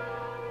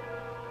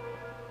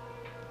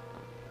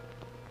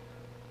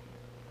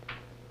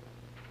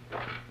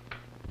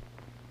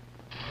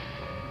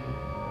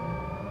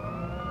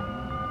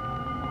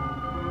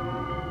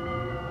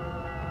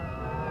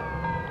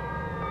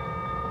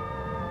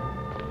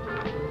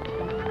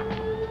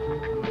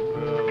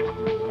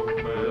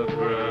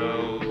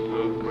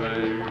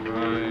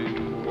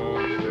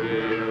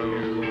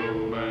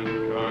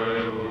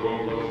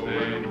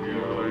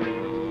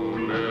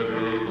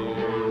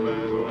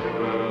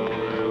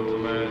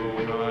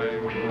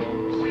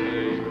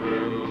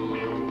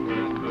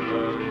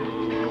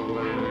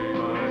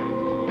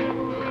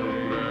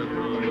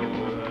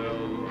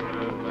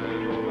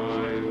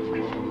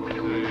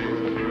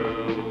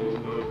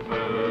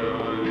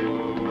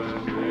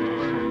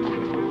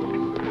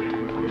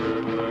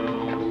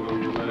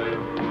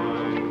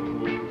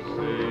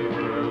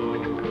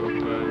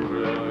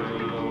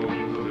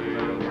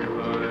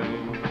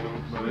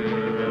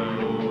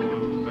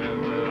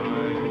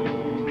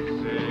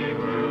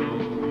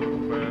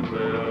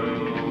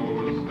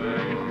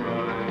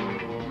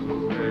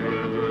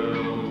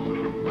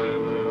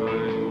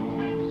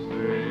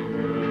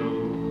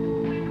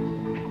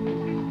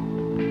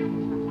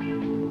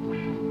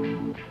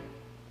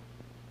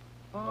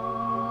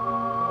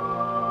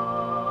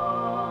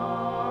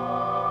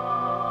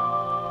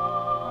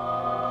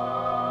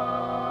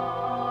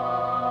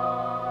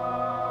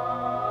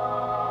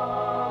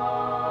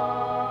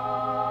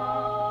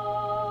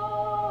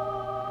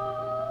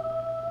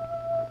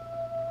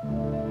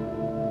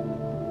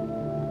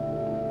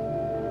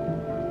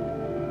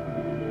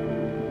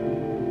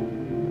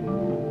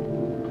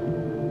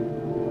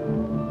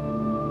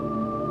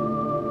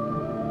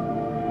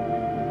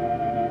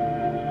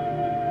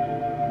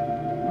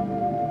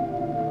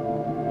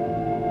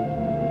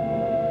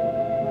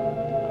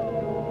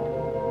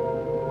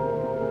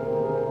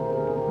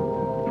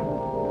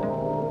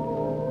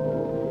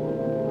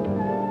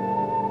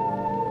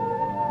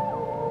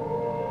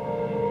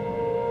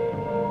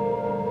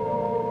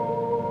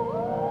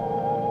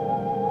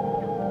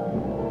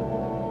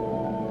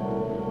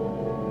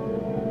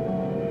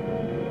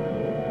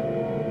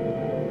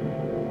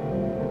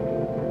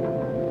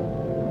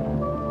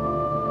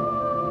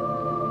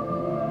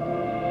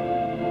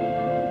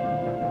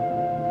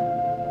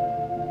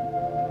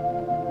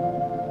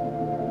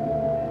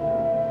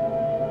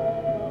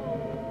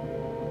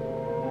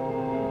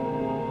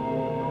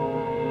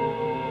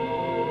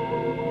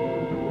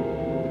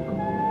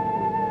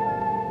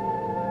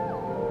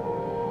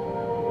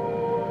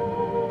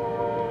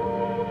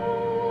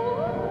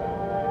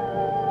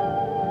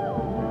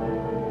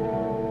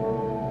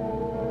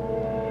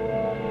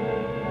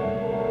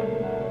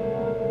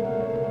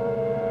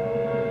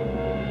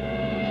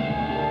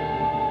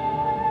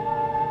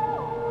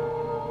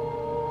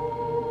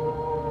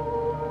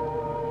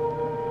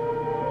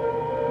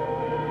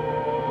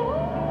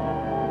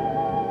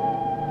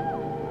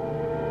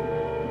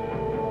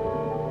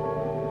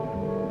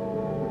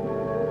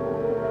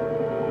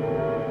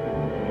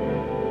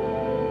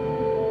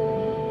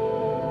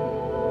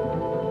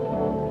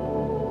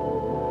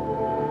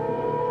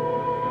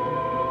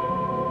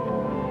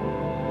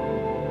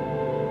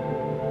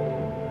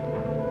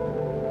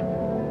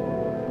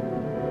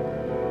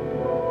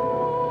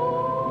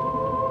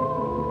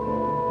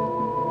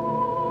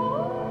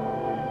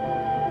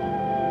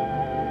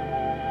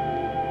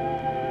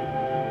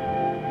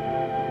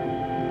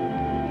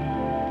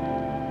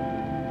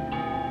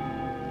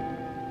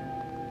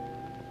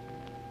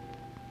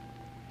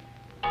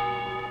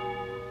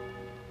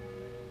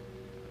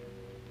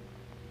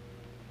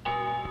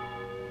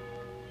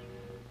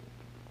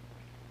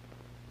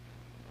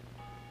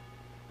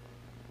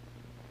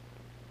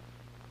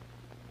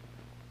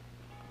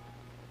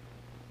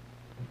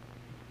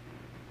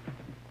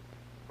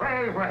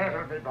 Well,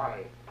 well, me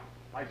boy.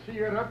 I see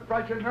you're up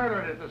bright and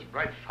early this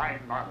bright, fine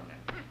morning.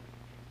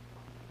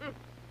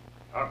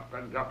 Up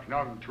and up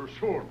none too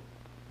soon.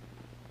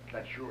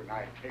 Let you and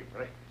I take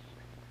breaks.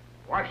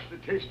 Wash the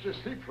taste of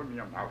sleep from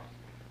your mouth.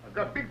 I've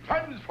got big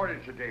plans for you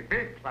today,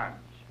 big plans.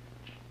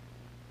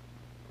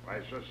 Why,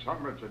 it's a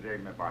summer today,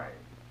 my boy.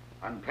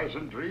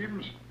 Unpleasant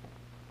dreams?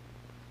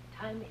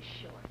 Time is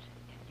short,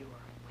 and you're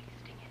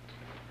wasting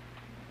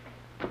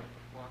it.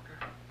 Walker,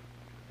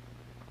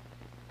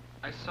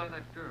 I saw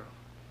that girl.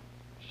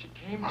 She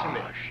came to me.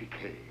 She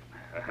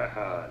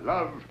came.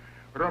 Love,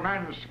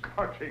 romance,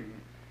 courting.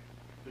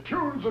 The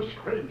tunes of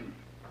spring.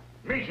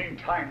 Meeting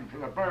time for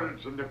the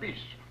birds and the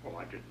beasts. Oh,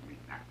 I didn't mean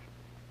that.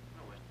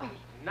 Oh, it's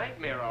a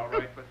nightmare, all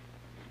right, but...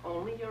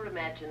 Only your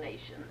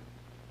imagination.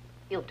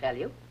 He'll tell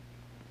you.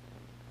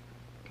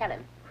 Tell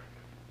him.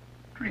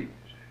 Dreams.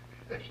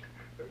 Yes,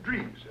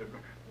 dreams.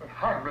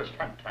 Harmless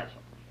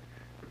phantasms.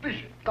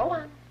 Vision. Go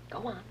on.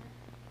 Go on.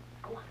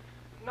 Go on.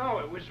 No,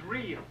 it was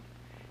real.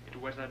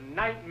 It was a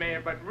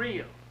nightmare, but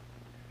real.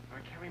 I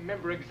can't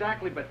remember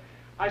exactly, but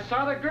I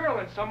saw the girl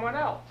and someone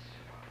else.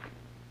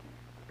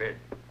 Bed.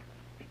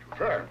 Too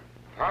firm.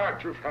 Far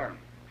too firm.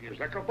 Feels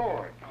like a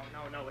board.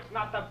 No, it's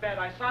not the bed.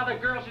 I saw the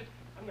girl.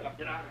 I'm gonna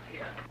get out of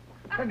here.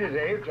 And his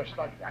age, just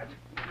like that.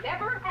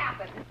 Never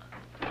happened.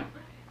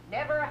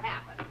 Never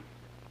happened.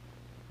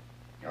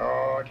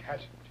 No, it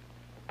hasn't.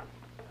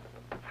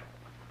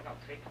 I'll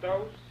take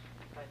those.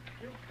 Thank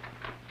you.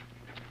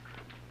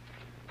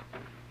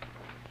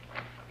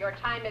 Your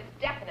time is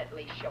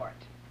definitely short.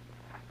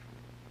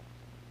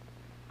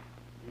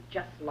 You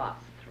just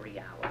lost 3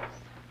 hours.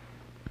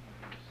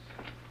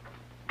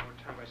 The more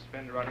time I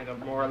spend running, the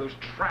more I lose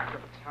track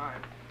of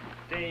time.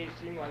 Days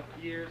seem like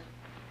years.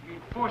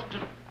 Being forced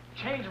to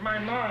change my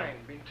mind,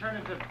 being turned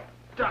into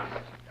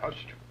dust. Dust?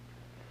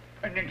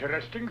 An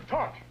interesting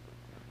thought.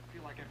 I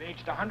feel like I've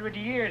aged 100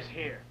 years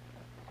here.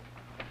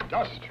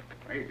 Dust,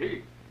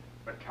 maybe.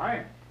 But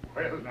time?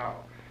 Well,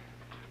 now.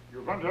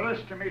 You've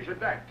underestimated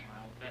that.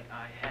 I'll bet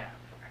I have.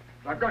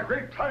 I've got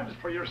great plans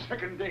for your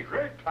second day.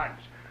 Great plans.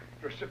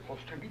 You're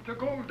supposed to meet the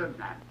golden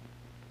man.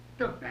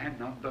 The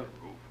man on the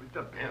roof with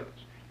the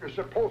bells. You're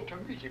supposed to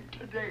meet him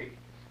today.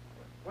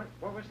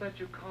 What was that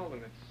you called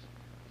him?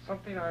 It's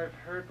something I've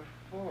heard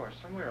before,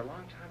 somewhere a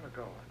long time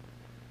ago.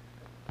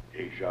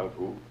 Deja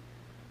vu.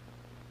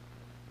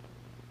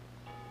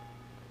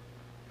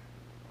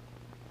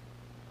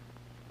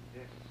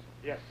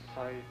 Yes,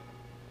 I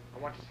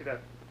want to see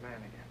that man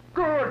again.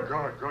 Good.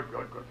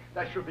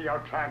 That should be our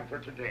plan for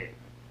today.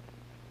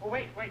 Oh,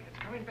 wait, it's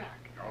coming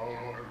back.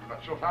 No,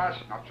 not so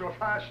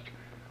fast.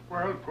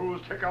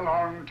 Whirlpools take a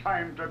long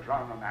time to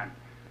drown a man,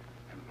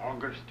 and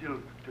longer still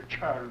to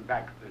churn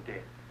back the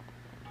dead.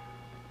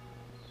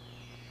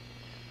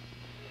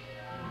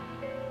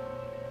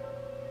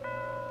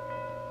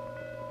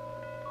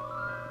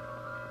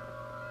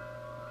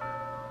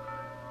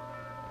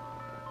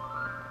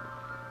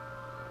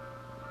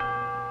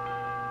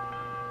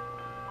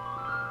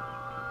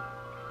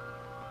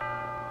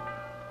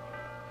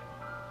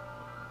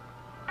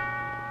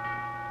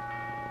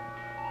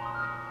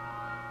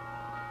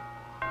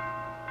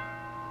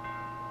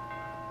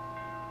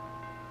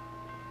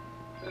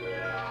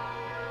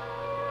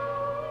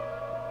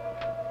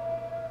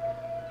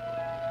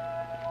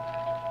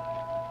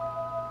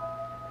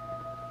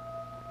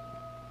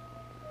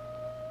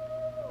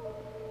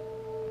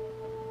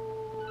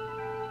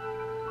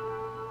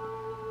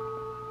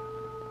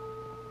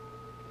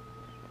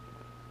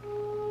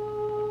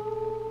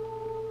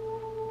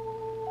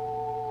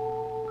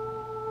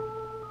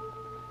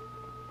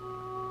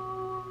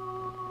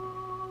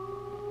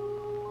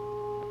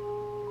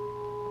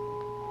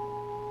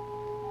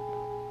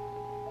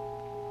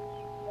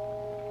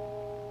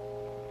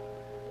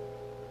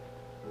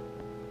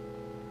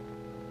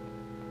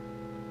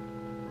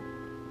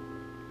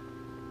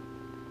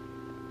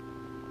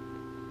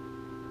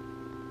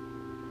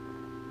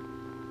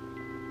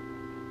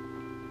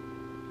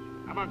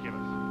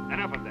 Homunculus,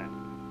 enough of that.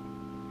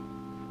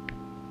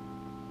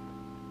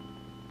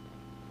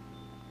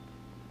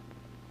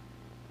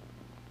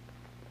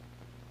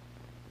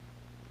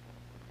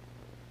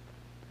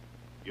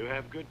 You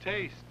have good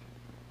taste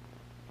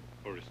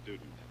for a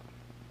student.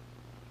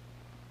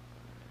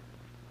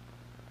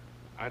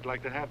 I'd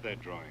like to have that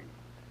drawing.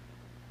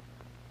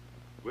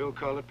 We'll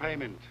call it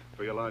payment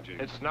for your lodging.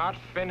 It's not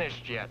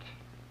finished yet.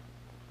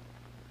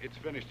 It's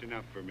finished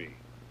enough for me.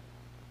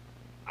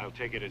 I'll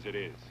take it as it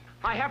is.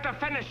 I have to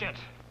finish it.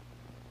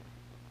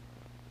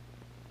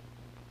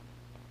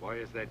 Why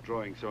is that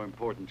drawing so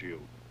important to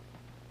you?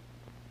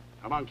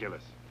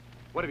 Homunculus,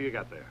 what have you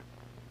got there?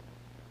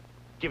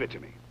 Give it to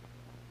me.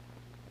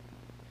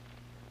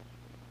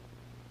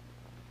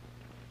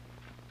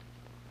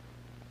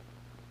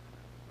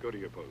 Go to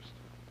your post.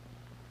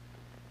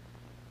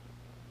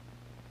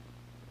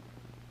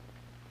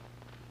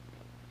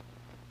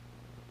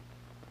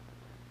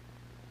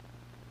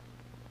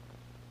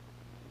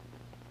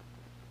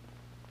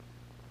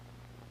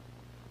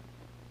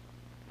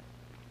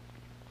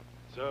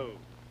 So,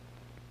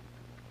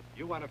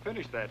 You want to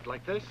finish that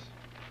like this?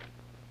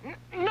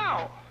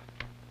 No!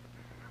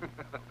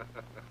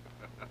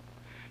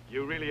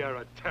 You really are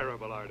a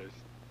terrible artist.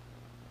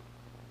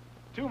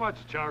 Too much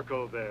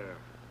charcoal there.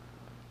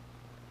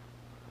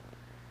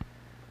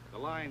 The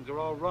lines are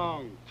all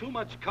wrong. Too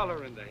much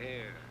color in the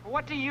hair.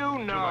 What do you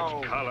know? Too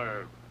much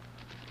color.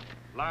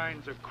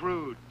 Lines are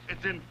crude.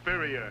 It's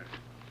inferior.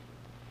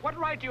 What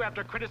right do you have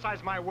to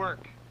criticize my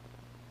work?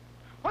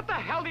 What the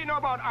hell do you know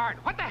about art?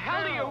 What the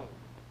hell do you...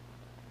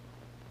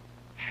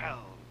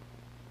 Hell.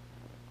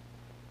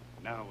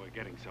 Now we're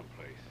getting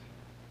someplace.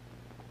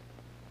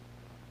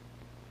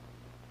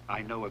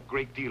 I know a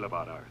great deal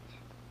about art.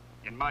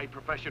 In my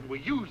profession,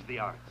 we use the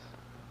arts.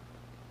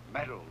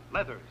 Metal,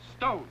 leather,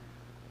 stone.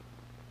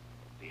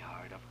 The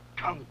art of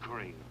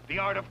conquering. The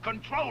art of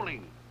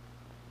controlling.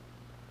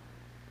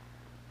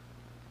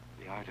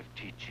 The art of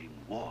teaching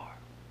war.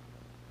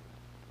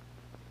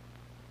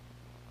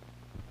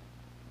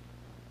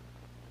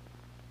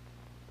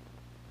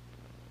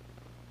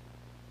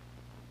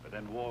 But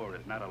then war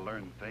is not a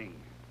learned thing.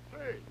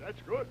 Hey,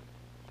 that's good.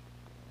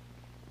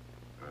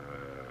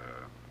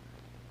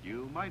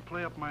 You might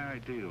play up my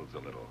ideals a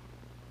little.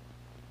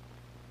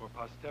 For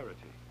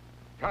posterity.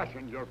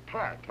 Pattern your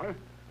part, huh?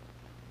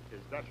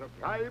 Is that a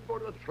bribe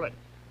or a threat?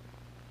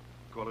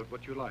 Call it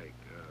what you like.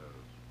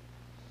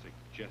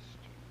 Suggestion.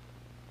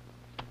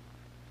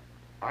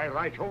 I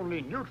write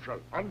only neutral,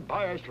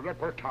 unbiased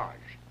reportage.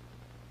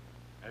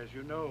 As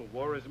you know,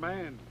 war is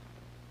man.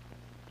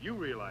 You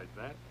realize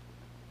that.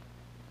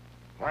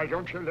 Why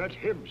don't you let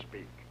him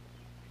speak?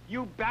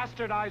 You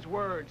bastardized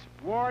words.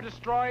 War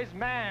destroys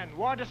man.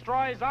 War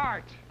destroys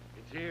art.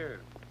 It's here.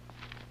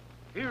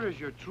 Here is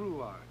your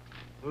true art.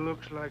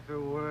 Looks like the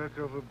work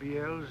of a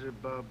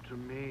Beelzebub to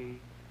me.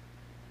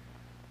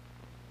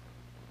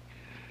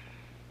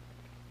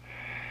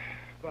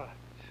 But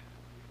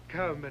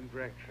come and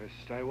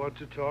breakfast. I want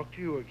to talk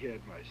to you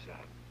again, my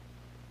son.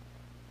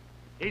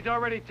 He's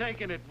already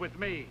taken it with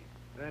me.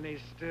 Then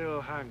he's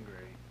still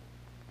hungry.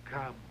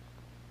 Come.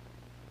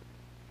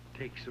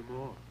 Take some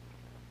more.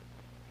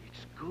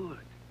 It's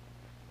good.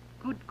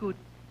 Good, good.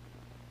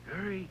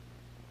 Hurry.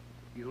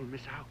 You'll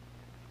miss out.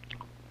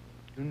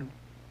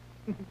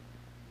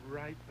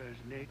 Ripe as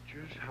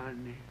nature's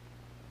honey.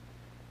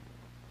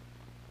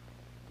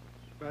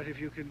 But if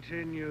you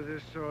continue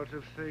this sort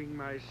of thing,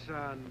 my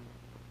son,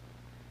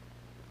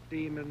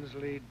 demons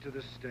lead to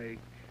the stake.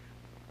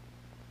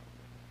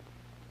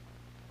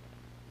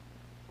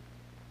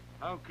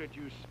 How could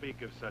you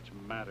speak of such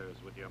matters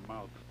with your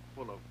mouth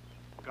full of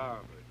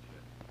garbage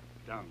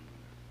and dung?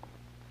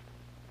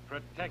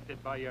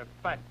 Protected by your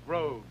fat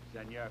robes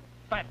and your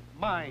fat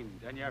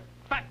mind and your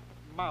fat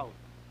mouth.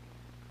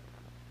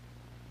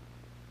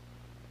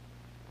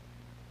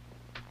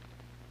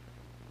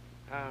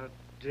 How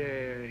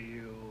dare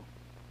you?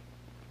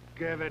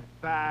 Give it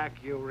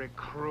back, you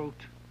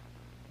recruit.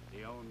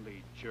 The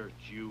only church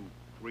you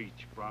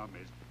preach from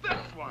is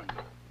this one.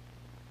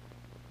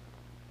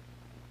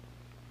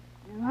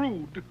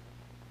 Rude.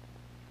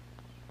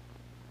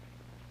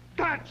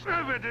 That's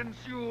evidence,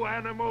 you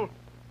animal.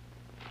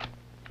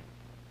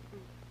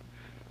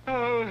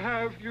 I'll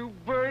have you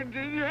burned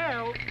in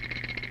hell.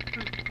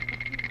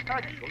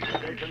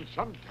 Actually, they can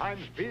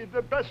sometimes be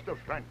the best of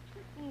friends.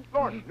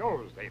 Lord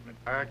knows they've been.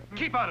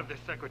 Keep out of this,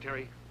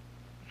 Secretary.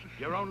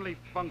 Your only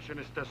function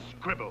is to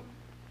scribble.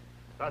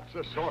 That's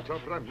the sort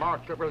of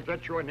remark that will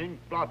get you an ink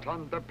blot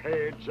on the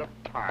page of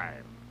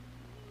time.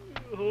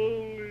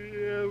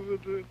 Holy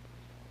evidence.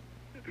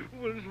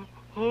 It was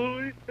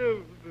holy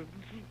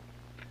evidence.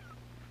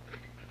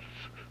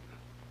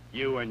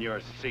 You and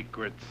your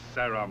secret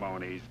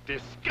ceremonies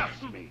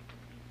disgust me.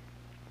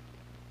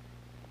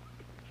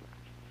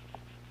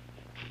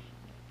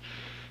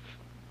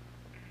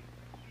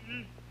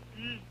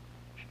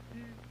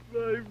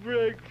 My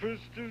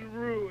breakfast is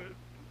ruined.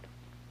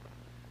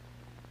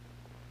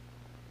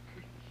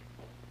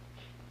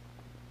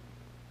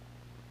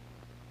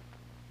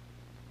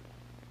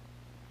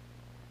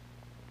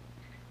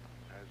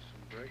 Have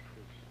some breakfast.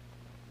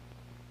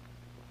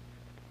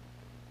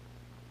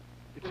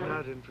 It's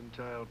not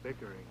infantile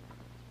bickering.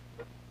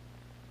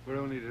 We're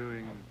only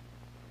doing...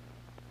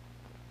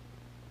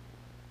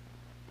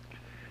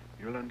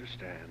 You'll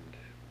understand.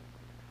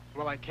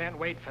 Well, I can't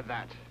wait for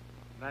that.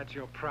 That's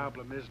your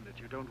problem, isn't it?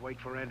 You don't wait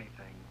for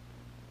anything.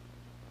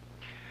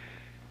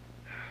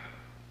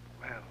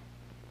 Well,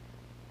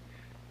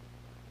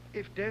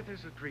 if death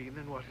is a dream,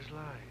 then what is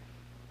life?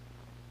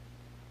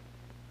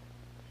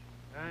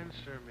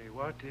 Answer me,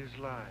 what is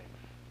life?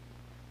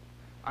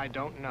 I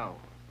don't know.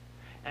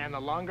 And the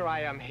longer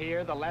I am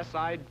here, the less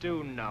I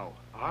do know.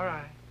 All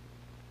right.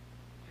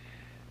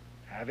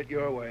 Have it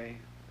your way.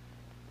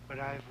 But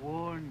I've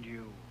warned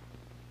you.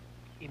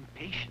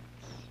 Impatience.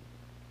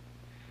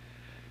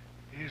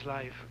 Is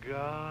life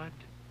God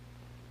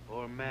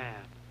or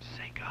man?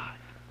 Say God.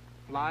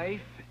 Life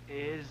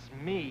is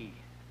me.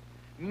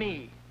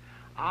 Me.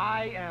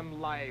 I am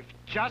life.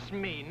 Just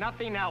me.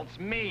 Nothing else.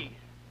 Me.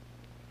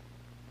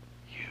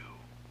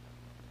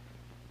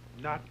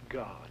 You. Not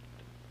God.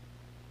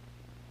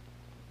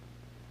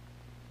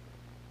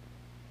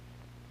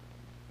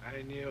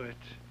 I knew it.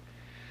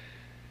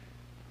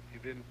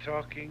 You've been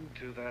talking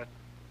to that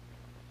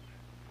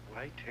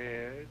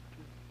white-haired,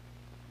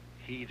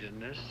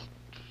 hedonist,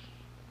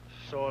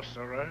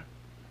 sorcerer,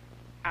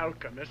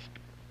 alchemist,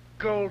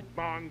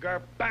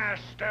 goldmonger,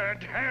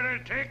 bastard,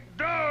 heretic,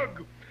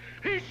 dog!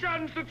 He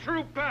shuns the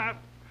true path,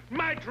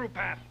 my true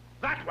path,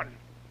 that one.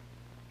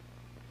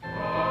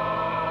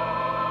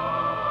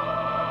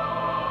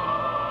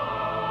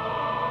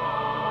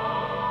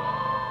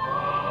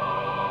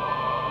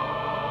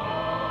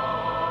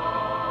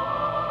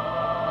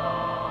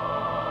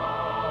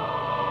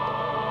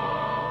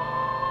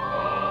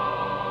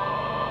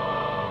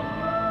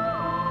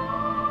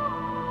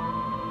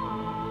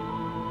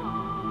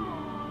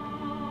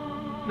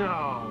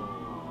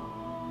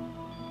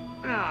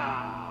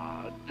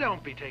 No,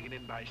 don't be taken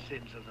in by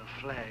sins of the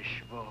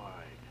flesh,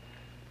 boy.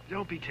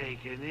 Don't be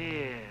taken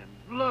in.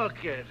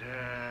 Look at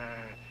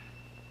her.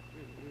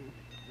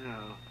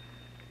 No,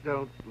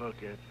 don't look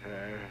at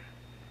her.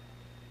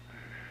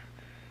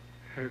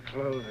 Her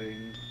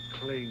clothing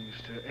clings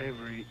to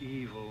every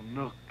evil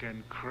nook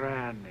and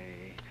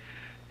cranny,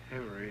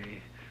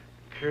 every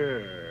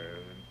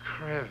curve and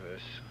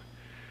crevice.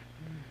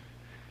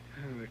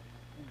 And the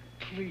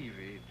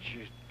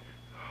cleavage.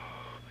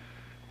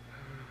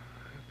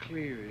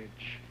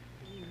 Cleavage.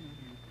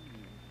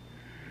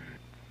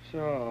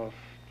 Soft,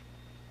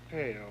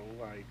 pale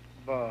white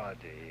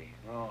body,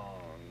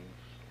 long,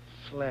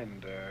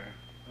 slender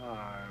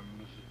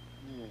arms,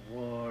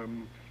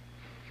 warm,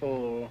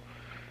 full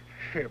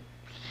hips,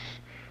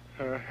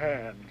 her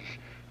hands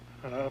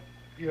up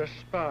your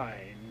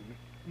spine,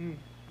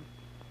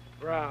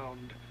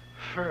 round,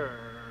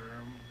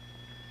 firm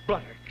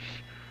buttocks,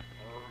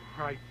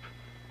 ripe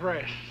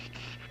breasts,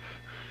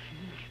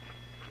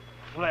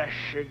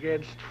 flesh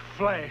against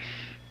flesh.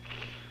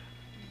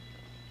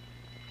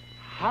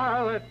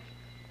 Harlot.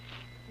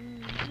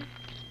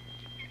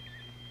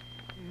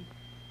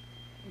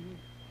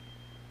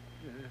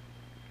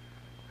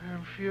 I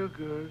feel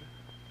good.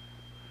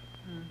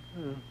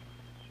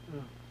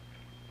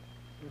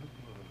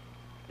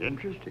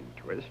 Interesting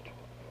twist.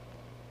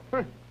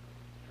 Daughter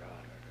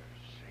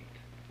saint,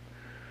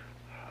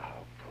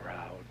 how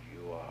proud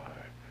you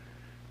are.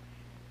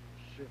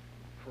 Sick,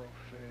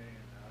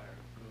 profane, our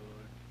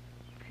good,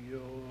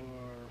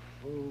 pure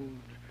food.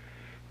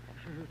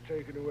 You've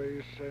taken away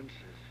your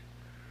senses.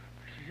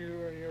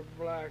 You and your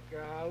black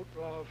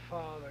outlaw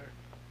father.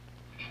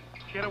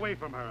 Get away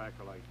from her,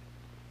 acolyte,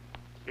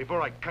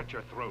 before I cut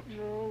your throat.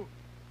 No,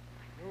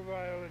 no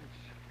violence.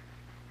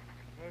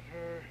 Let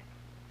her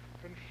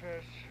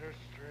confess her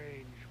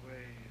strange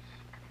ways.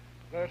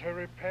 Let her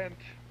repent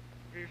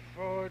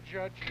before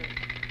judgment.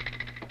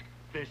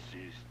 This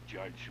is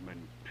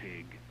judgment,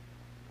 pig.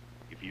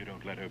 If you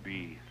don't let her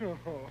be.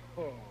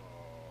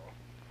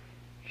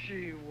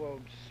 She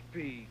won't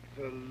speak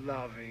the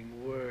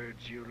loving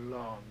words you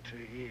long to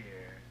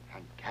hear.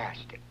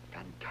 Fantastic,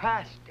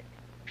 fantastic.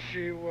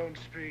 She won't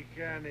speak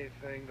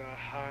anything, the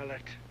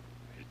harlot.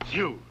 It's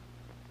you.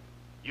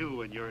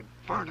 You and your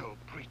infernal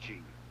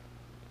preaching.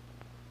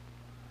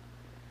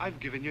 I've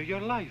given you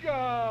your life.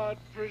 God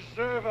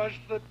preserve us,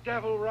 the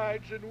devil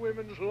rides in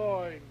women's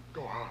loins.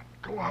 Go on,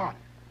 go on.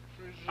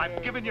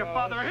 I've given your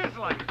father his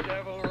life. The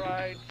devil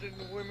rides in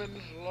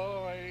women's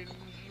loins.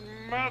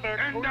 Mother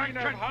And Queen I of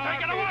could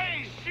take it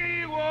away.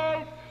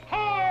 She-Wolf,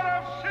 whore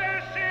of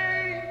Circe!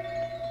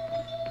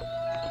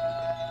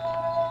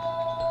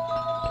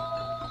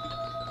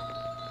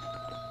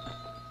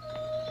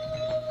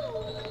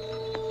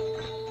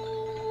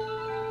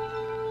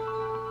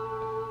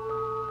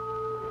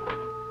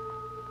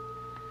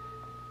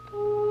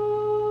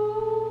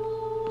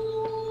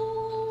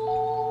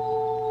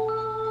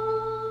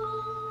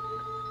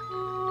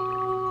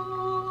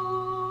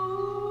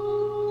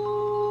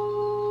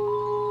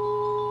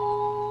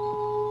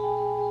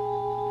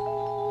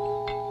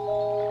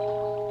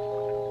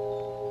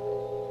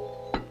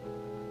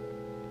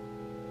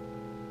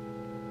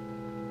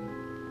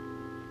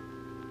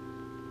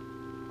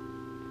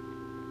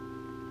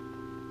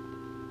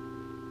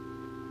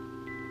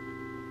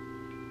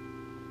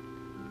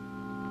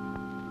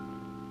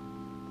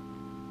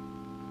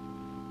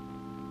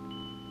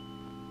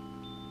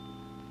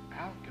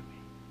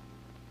 Alchemy.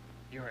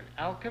 You're an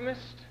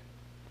alchemist?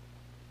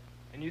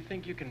 And you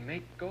think you can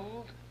make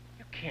gold?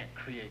 You can't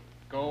create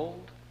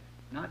gold.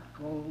 Not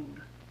gold,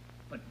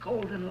 but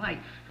golden life.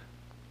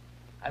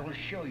 I will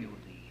show you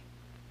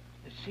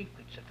the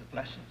secrets of the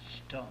blessed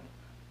stone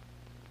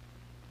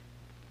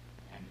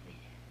and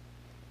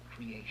the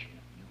creation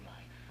of new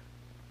life.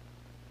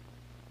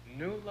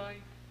 New life?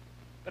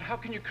 But how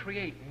can you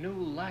create new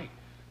life?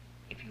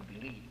 If you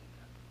believe,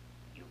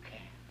 you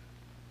can.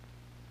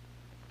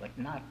 But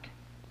not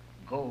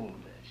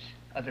gold as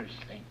others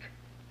think,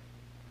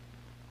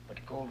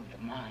 but gold of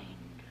the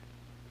mind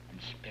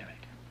and spirit.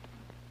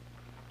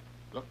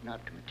 Look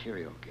not to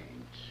material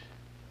gains,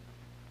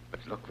 but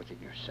look within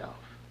yourself.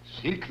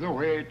 Seek the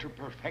way to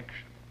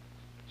perfection.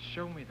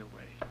 Show me the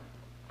way.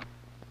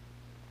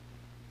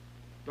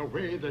 The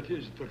way that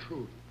is the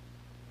truth.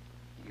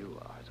 You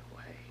are the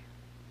way.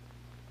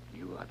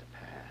 You are the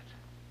path.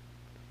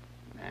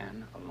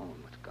 Man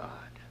alone with God.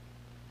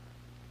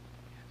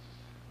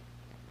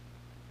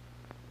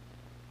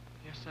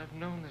 Yes, I've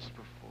known this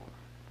before.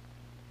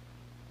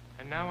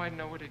 And now I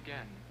know it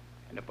again.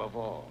 And above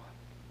all,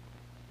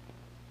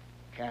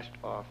 cast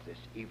off this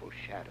evil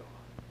shadow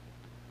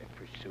that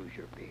pursues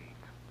your being.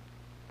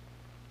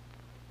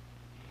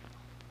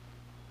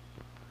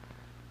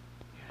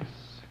 Yes.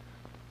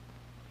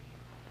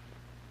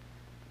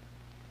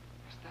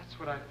 Yes, that's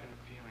what I've been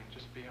feeling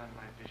just beyond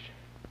my vision.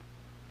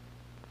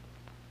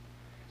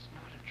 It's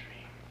not a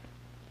dream.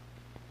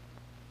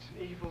 It's an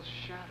evil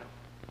shadow.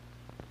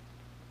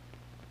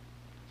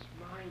 It's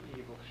my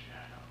evil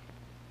shadow.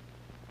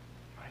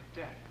 My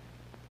death.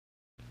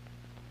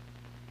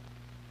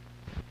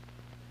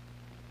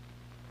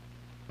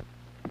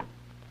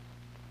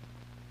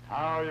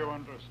 Now you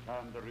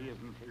understand the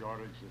reason for your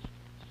existence.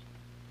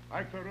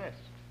 Like the rest,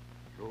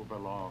 you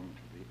belong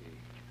to the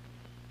age.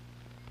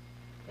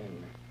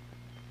 In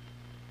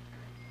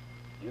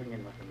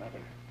union with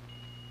another,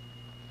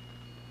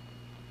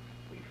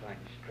 we find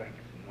strength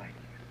and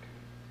enlightenment.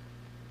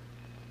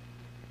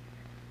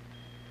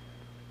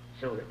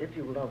 So that if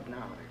you love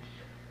now as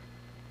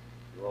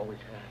you always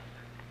have,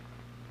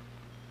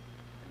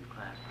 and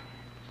clasp hands.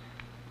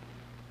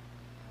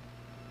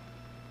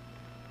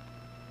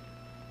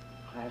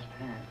 Clasp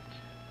hands.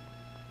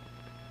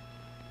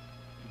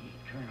 The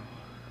eternal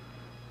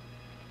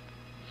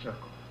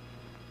circle.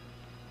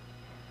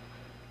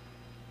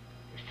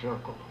 The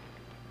circle.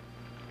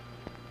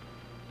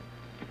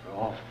 For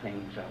all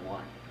things are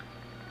one.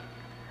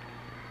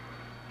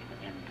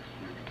 In endless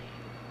unity.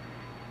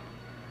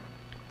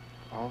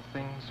 All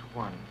things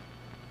one,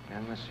 in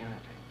endless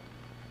unity.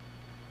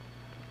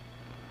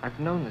 I've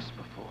known this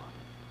before.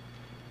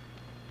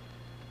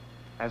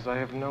 As I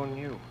have known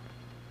you.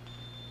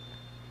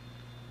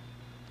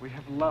 We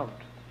have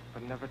loved,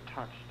 but never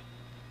touched.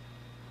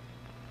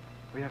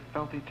 We have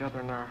felt each other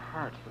in our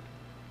hearts, but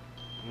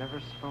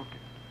never spoken.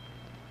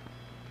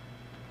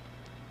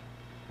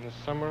 In the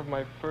summer of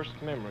my first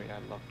memory, I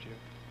loved you.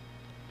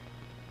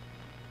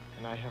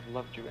 And I have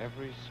loved you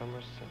every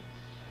summer since.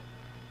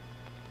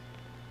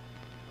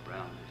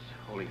 Around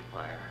this holy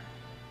fire,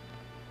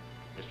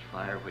 this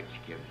fire which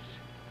gives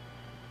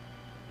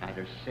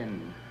neither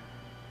sin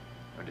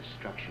nor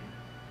destruction.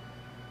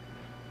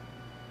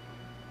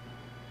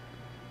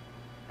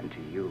 And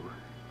to you,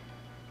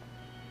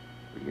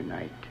 we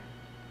unite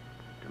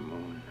the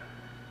moon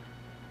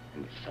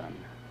and the sun,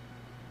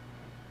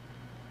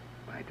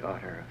 my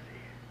daughter of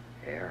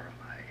the air,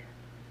 my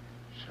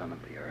son of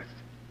the earth,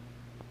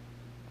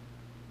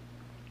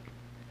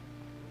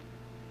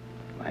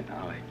 my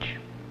knowledge,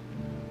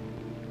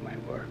 my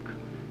work,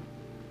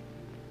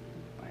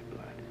 my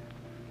blood,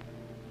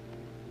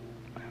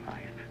 my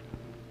life.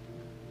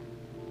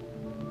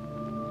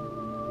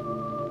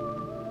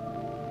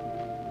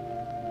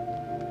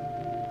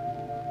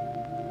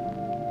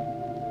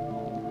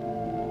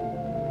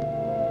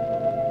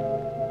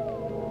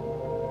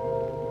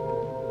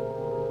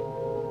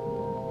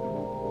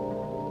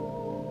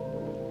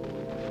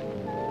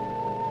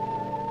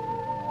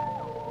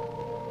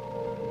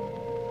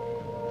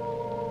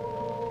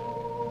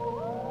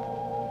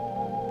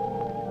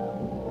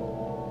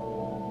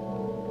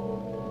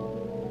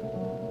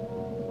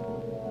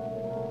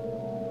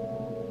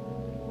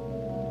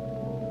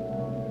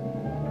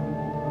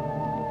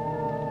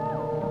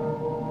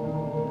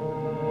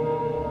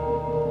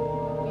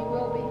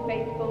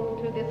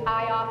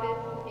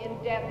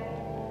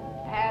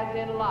 As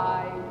in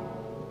life.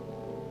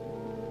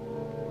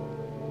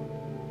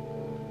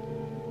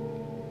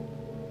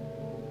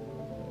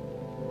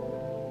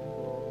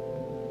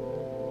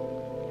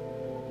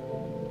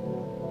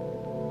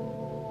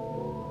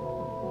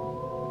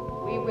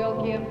 We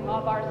will give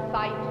of our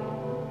sight,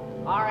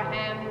 our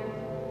hands,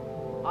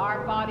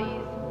 our bodies,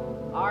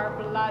 our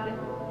blood,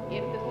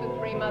 if the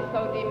Suprema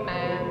so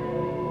demands.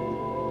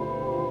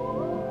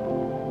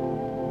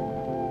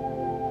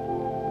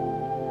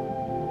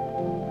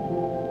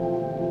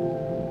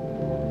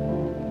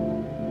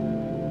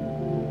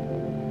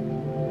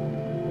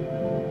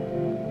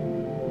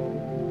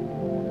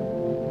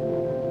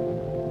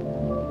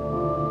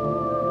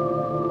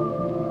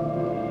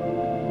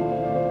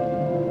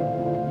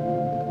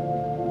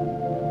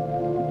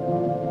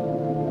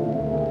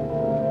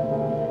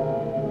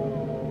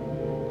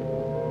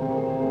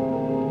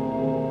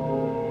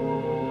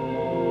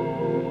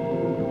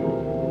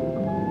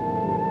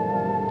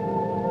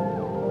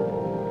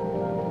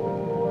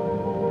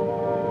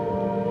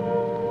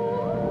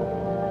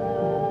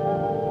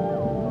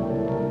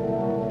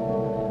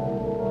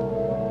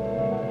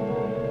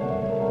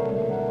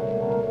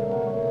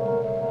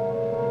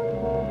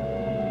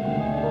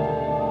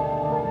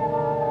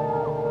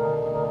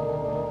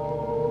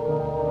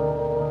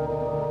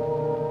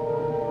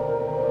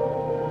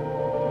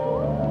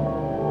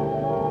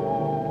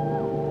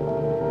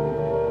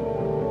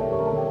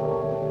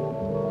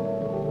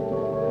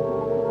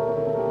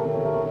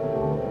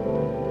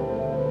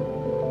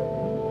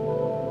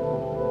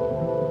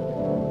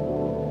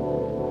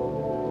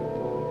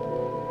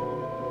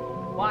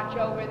 watch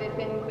over this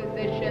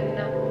inquisition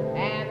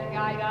and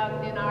guide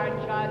us in our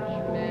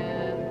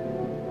judgment.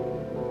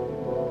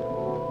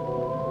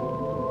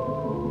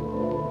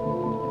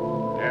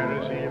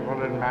 There is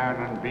evil in man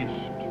and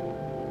beast.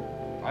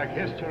 Like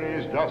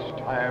history's dust,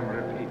 time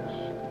repeats.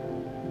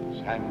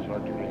 Sands are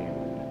drained.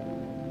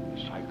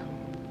 Cycle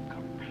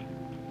complete.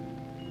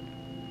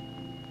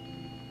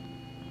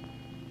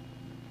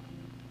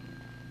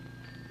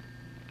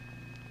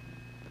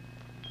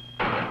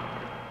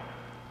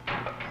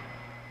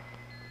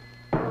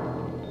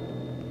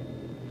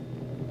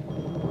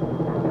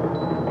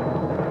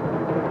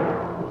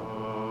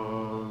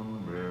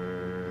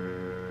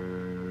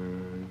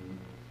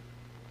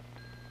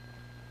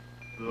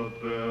 The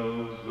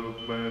bells of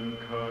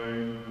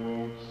mankind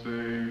won't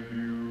save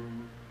you,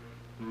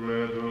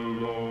 let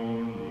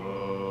alone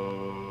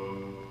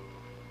love.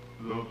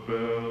 The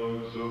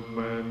bells of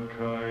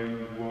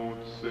mankind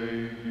won't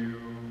save you,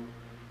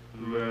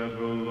 let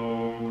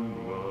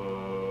alone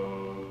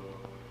love.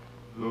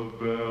 The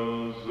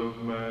bells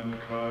of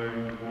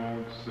mankind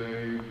won't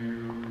save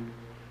you,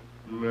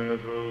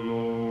 let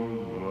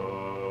alone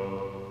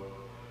love.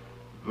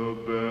 The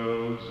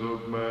bells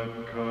of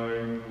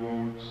mankind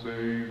won't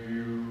save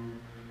you,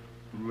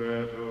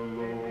 let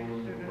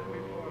alone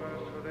before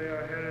us, for they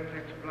are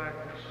heretics, black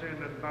with sin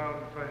and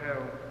bound for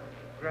hell.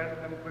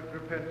 Grant them quick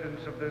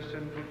repentance of their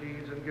sinful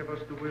deeds and give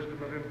us the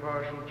wisdom of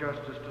impartial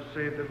justice to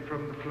save them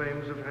from the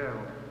flames of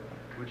hell,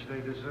 which they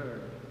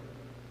deserve.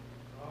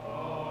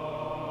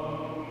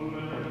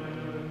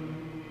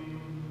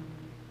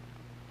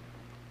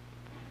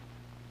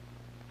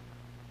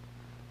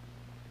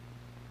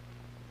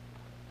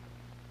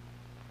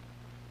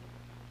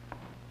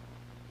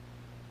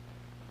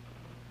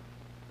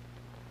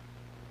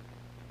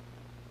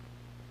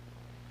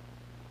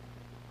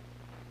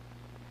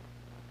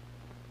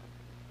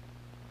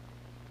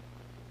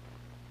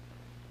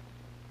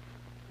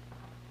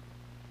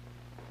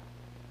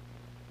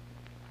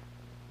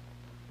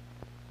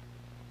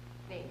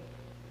 Name.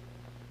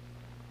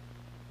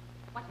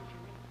 What is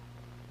your name?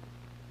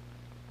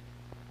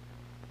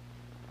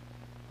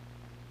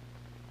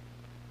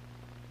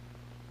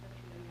 Don't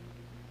you know your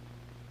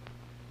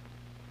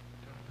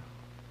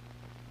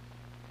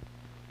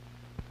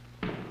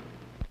name?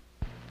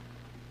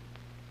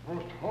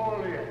 Most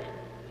holiest,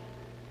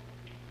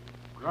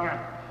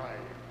 Grand High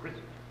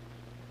Inquisitor,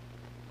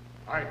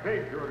 I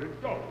beg your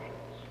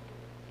indulgence.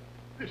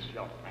 This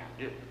young man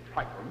is a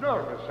trifle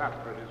nervous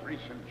after his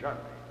recent journey,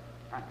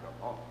 and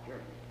a long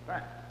journey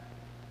back.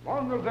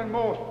 Longer than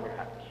most,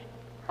 perhaps.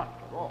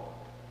 After all,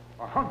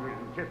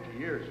 150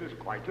 years is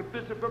quite a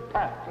bit of a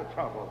path to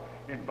travel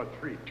in but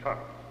 3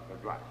 turns of the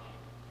glass.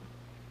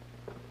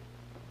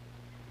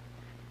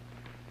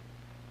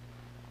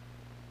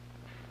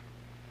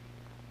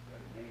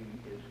 Her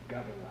name is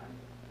Gavilan.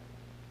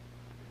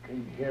 She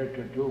came here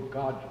to do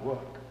God's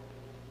work.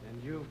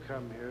 And you've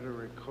come here to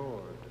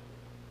record.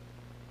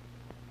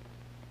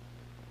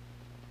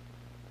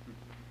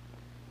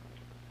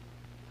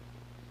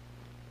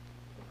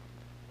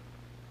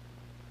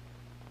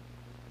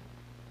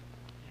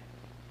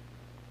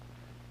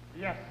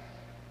 Yes,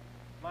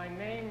 my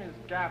name is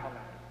Gavilan.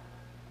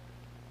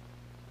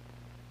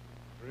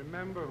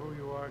 Remember who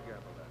you are,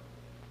 Gavilan.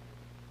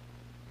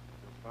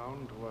 You're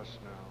bound to us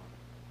now.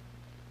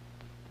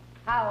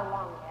 How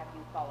long have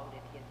you followed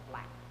in his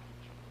black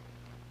teaching?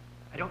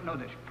 I don't know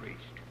this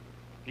priest.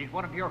 He's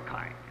one of your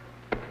kind.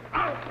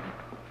 I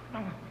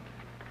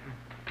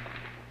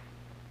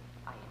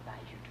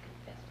advise you to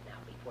confess now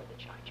before the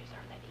charges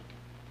are levied.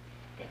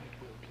 Then it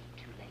will be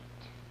too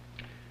late.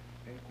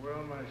 Think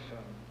well, my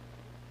son.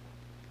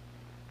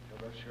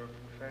 Tell us your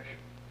confession.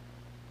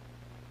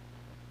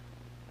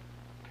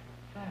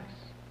 Confess?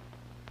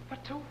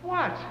 But to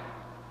what?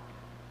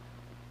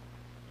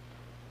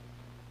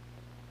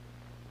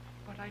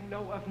 But I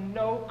know of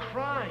no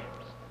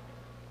crimes.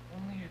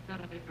 Only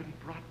that I've been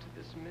brought to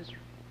this misery.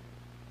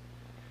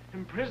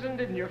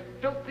 Imprisoned in your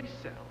filthy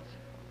cells.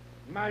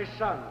 My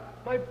son.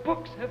 My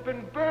books have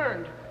been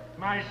burned.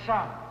 My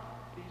son.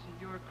 These are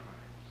your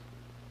crimes,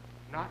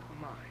 not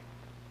mine.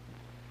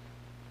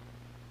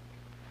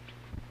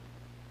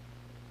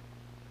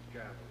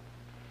 Gavel.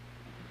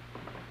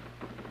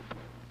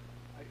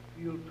 I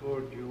feel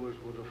toward you as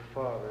would a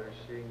father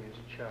seeing his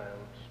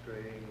child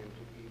straying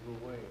into evil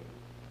ways.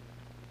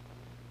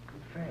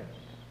 Confess.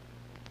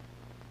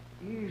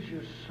 Ease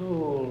your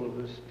soul of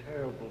this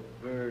terrible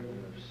burden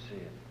of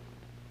sin.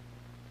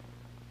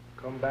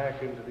 Come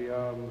back into the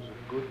arms of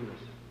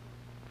goodness,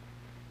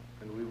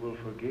 and we will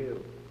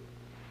forgive.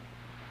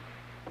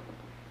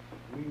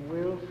 We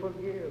will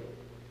forgive.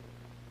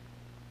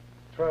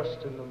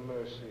 Trust in the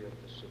mercy of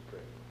the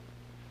Supreme.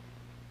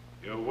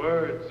 Your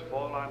words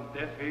fall on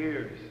deaf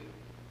ears.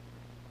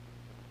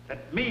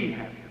 Let me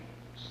have him.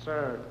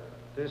 Sir,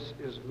 this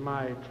is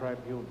my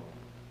tribunal.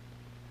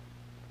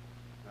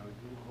 Now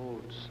you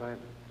hold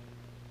silent.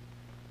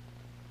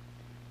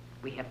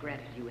 We have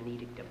granted you an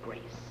edict of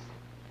grace.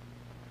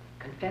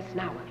 Confess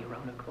now of your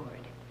own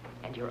accord,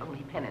 and your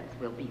only penance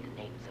will be the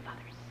names of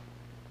others.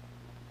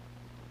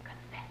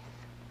 Confess.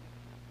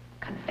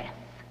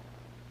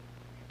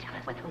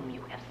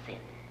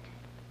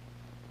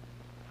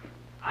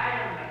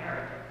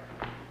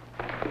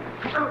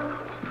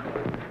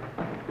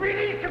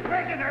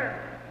 prisoner!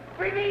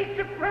 Release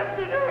the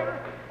prisoner!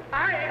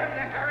 I am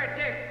the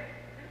heretic!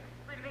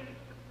 Release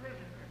the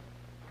prisoner!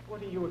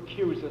 What do you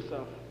accuse us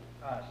of?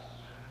 Us.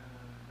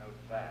 Note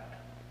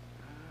that.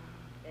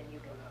 Then you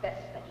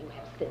confess that you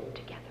have sinned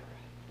together.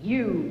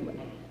 You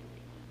and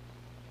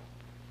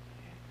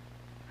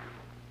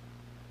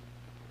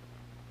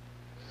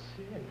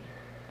Sin?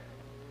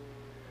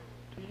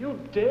 Do you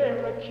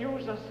dare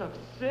accuse us of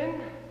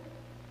sin?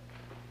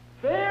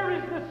 There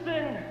is the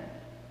sin!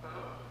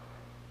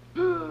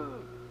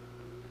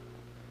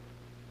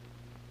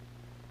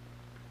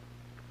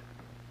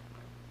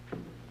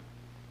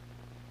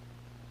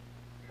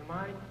 Am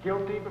I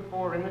guilty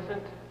before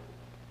innocent?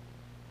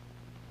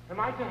 Am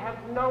I to have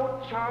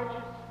no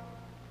charges?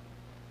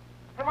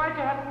 Am I to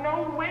have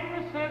no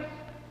witnesses?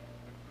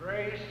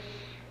 Grace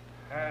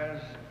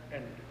has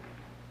ended.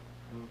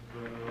 The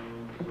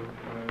bells of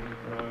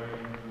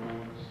mankind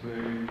won't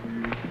save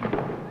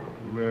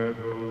you, let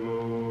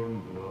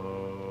alone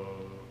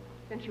love.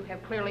 since you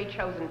have clearly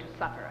chosen to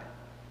suffer,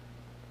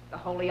 the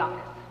Holy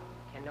Office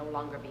can no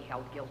longer be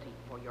held guilty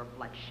for your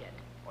bloodshed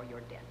or your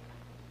death.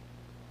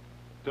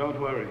 Don't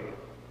worry.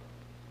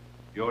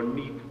 Your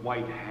neat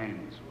white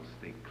hands will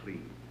stay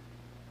clean.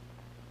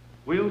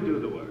 We'll do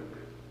the work.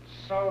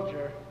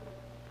 Soldier,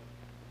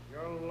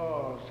 your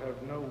laws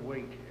have no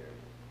weight here.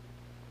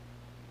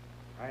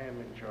 I am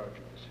in charge of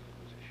this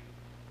Inquisition.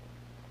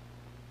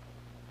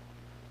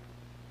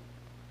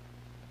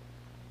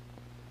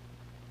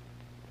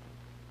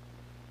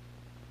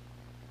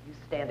 You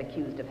stand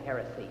accused of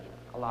heresy,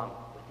 along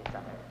with this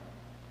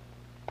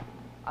other.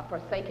 Of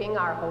forsaking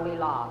our holy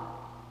law,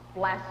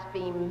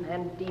 blaspheme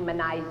and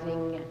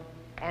demonizing,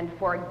 and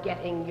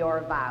forgetting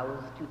your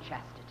vows to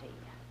chastity.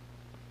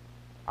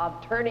 Of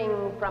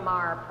turning from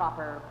our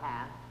proper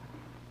path.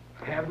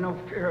 Have no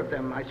fear of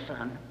them, my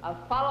son. Of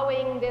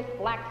following this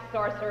black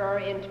sorcerer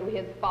into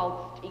his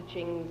false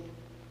teachings.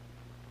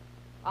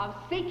 Of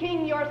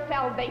seeking your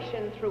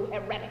salvation through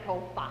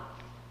heretical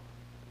thoughts.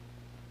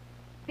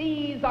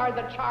 These are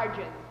the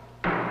charges.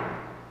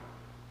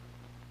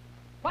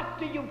 What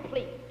do you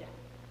plead?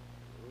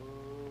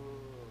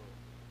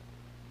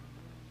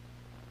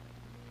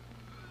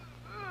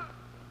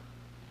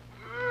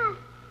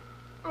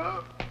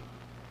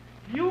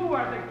 You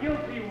are the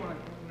guilty one.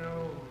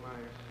 No, my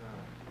son.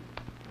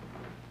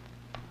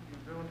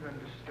 You don't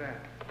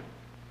understand.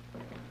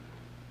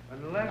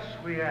 Unless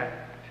we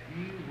act,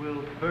 he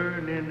will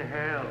burn in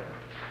hell.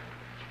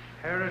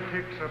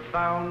 Heretics are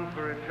bound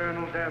for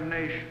eternal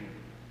damnation.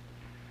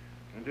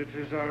 And it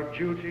is our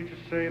duty to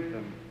save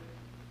them,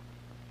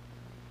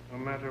 no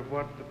matter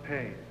what the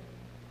pain.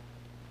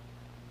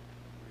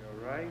 We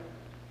are right,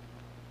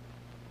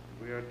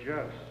 and we are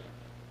just.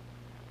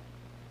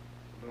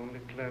 It only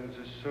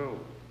cleanses soul.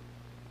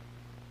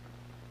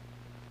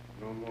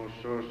 No more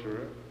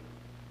sorcerer.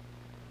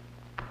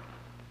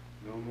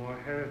 No more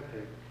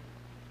heretic.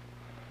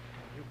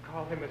 You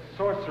call him a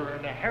sorcerer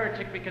and a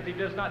heretic because he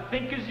does not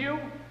think as you?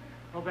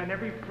 Well, then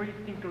every free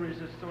thinker is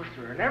a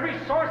sorcerer, and every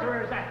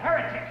sorcerer is a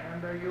heretic.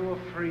 And are you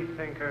a free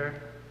thinker,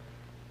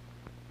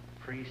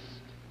 priest?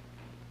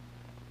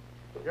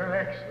 Your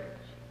Excellency,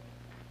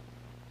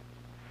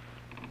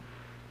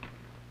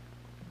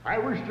 I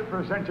wish to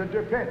present a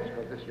defense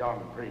for this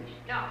young priest.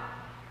 No.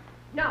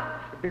 No.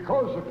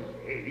 Because of his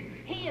age,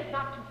 He is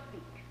not to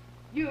speak.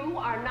 You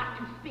are not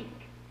to speak.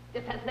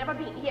 This has never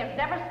been. He has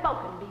never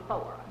spoken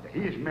before.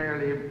 he is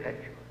merely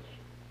impetuous.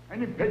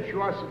 And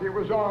impetuosity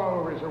was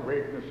always a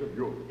weakness of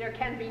youth. There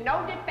can be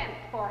no defense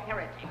for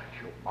heretics. But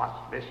you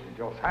must listen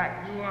to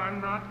facts. You are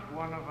not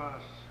one of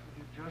us.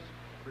 You just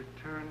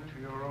return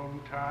to your own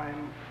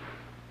time.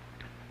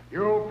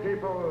 You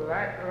people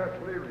lack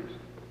earthly reason.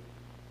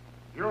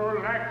 You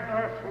lack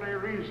earthly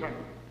reason.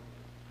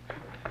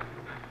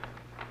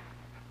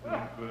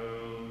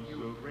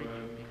 You break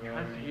it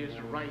because he is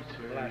right.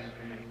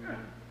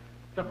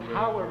 The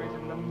power is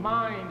in the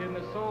mind, in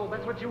the soul.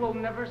 That's what you will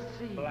never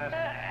see.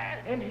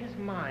 In his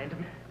mind,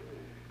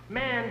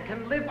 man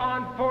can live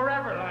on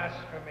forever.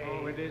 Blasphemy.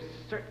 Oh, it is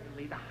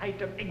certainly the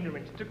height of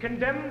ignorance to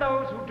condemn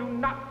those who do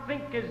not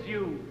think as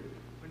you,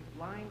 when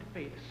blind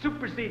faith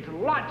supersedes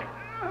logic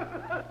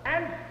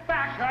and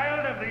fact.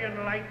 Child of the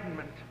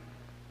Enlightenment,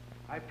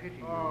 I pity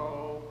you.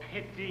 Oh,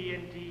 pity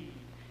indeed.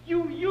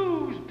 You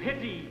use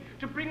pity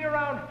to bring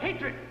around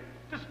hatred,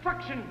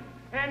 destruction,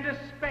 and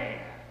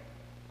despair.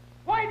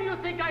 Why do you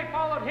think I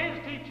followed his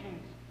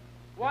teachings?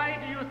 Why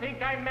do you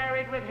think I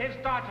married with his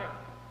daughter?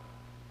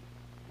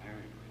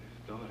 Married with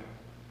his daughter.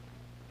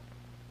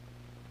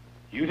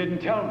 You didn't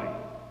tell me.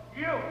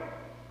 You!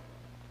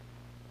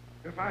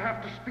 If I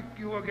have to speak to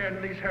you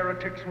again, these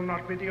heretics will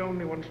not be the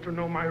only ones to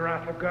know my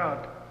wrath of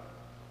God.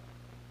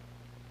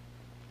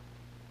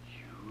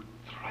 You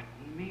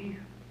threaten me?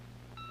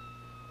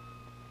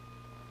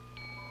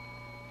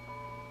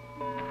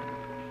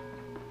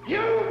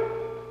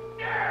 You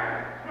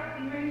dare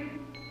threaten me?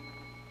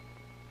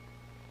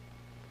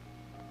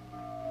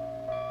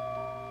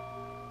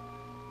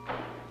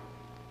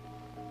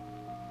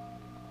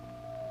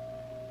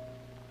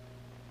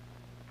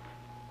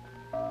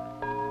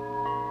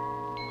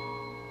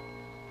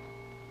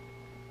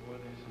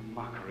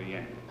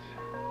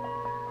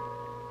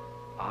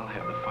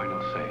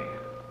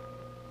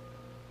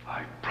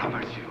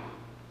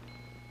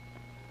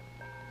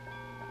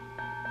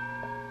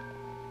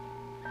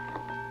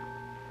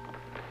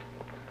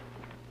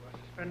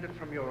 suspended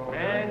from your order.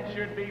 Man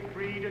should be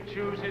free to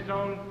choose his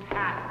own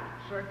path.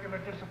 Circular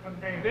discipline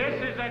danger.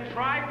 This is a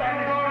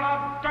tribunal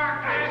of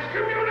darkness.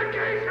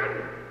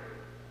 Excommunication!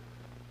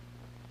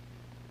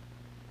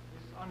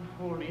 This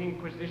unholy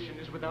inquisition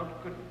is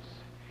without goodness.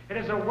 It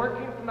is a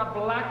working from the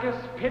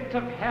blackest pit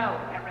of hell.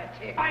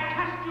 Heretic. I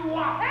cast you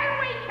off. And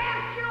we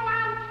cast you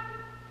out!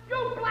 You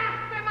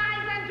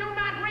blasphemize and do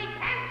not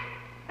repent!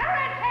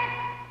 Heretic!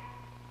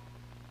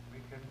 We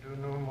can do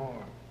no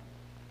more.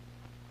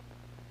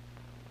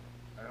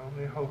 I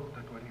only hope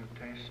that when you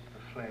taste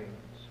the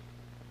flames,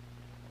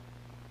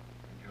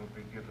 you'll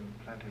be given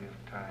plenty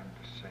of time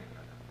to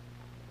savor them.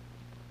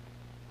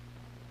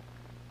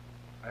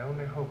 I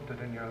only hope that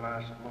in your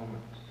last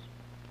moments,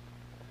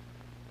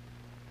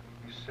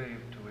 you'll be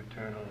saved to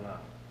eternal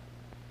love.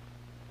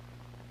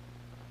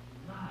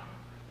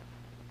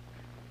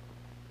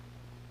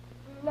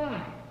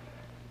 Love.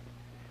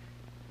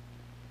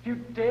 You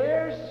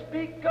dare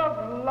speak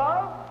of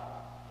love?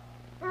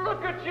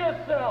 Look at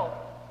yourself.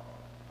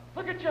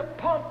 Look at your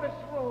pompous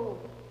robe.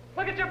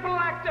 Look at your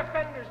black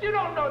defenders. You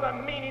don't know the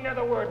meaning of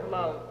the word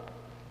love.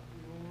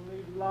 The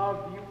only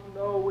love you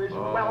know is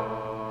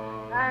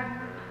wealth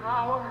and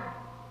power.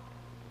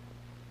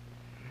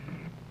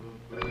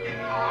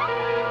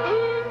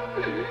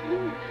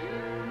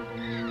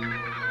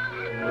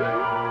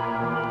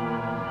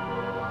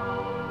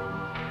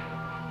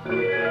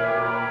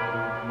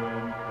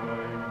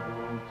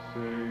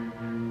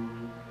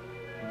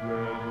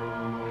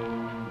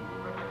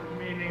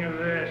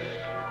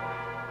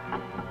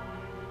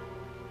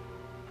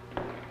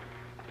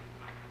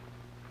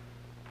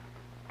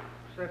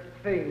 What's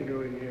that thing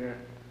doing here?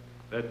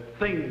 That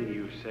thing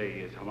you say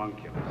is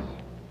homunculus.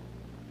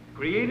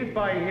 Created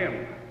by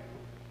him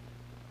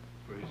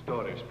for his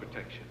daughter's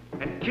protection.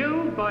 And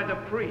killed by the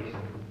priest.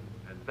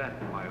 And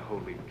that, my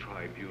holy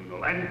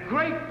tribunal and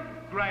great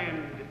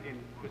grand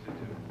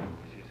inquisitor,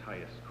 is his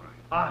highest crime.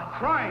 A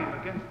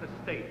crime against the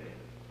state.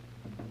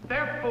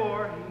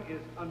 Therefore, he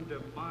is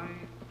under my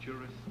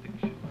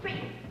jurisdiction.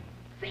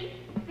 See,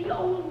 the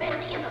old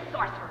man is a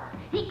sorcerer.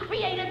 He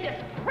created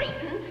this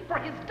cretin for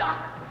his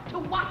daughter to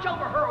watch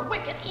over her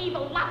wicked,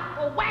 evil,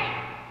 lustful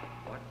ways.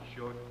 Watch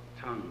your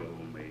tongue,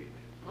 old maid.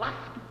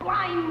 Lust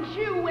blinds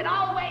you, it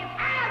always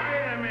has.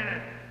 Wait a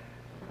minute.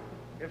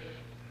 If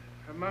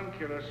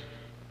homunculus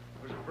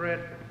was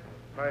bred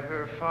by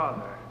her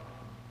father,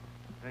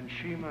 then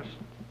she must...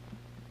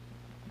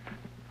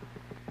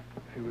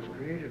 If he was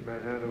created by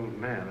that old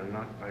man and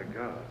not by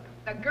God.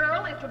 The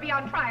girl is to be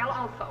on trial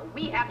also.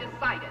 We have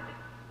decided.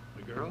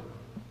 The girl?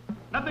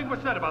 Nothing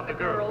was said about the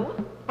girl.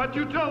 But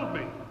you told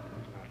me.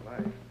 He's not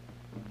alive.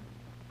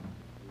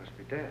 He must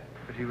be dead.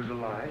 But he was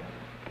alive.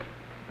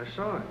 I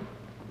saw him.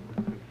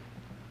 He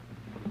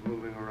was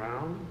moving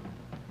around.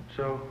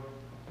 So,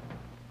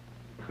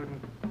 he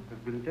couldn't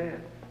have been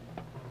dead.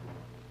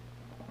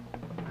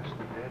 Unless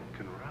the dead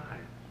can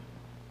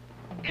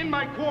rise. In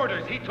my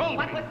quarters, he told me.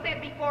 What was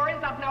said before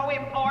is of no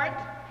import.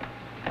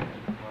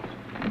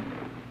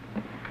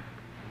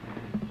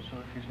 So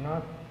if he's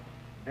not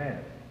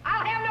dead...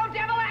 I'll have no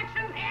devil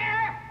actions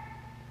here.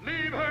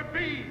 Leave her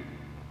be.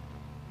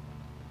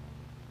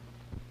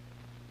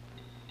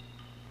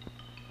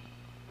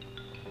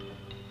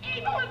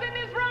 Evil is in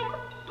this room.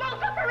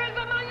 Lucifer is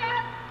among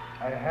us.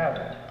 I have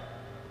it.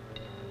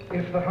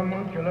 If the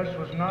homunculus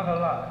was not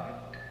alive,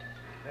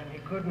 then he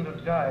couldn't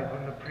have died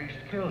when the priest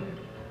killed him.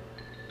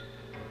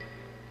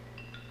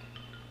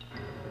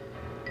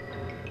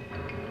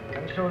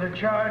 And so the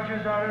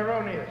charges are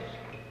erroneous,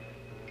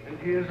 and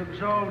he is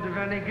absolved of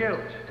any guilt.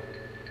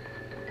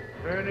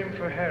 Burn him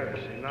for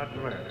heresy, not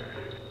murder.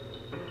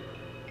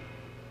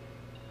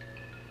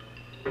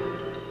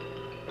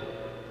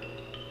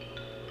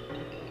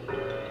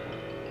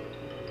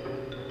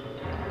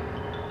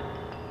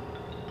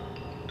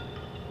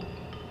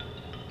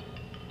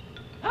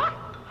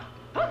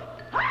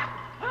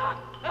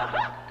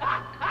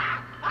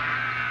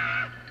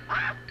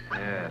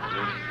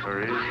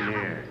 Lucifer is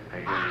near. I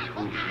hear his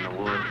hoofs in the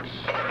woods.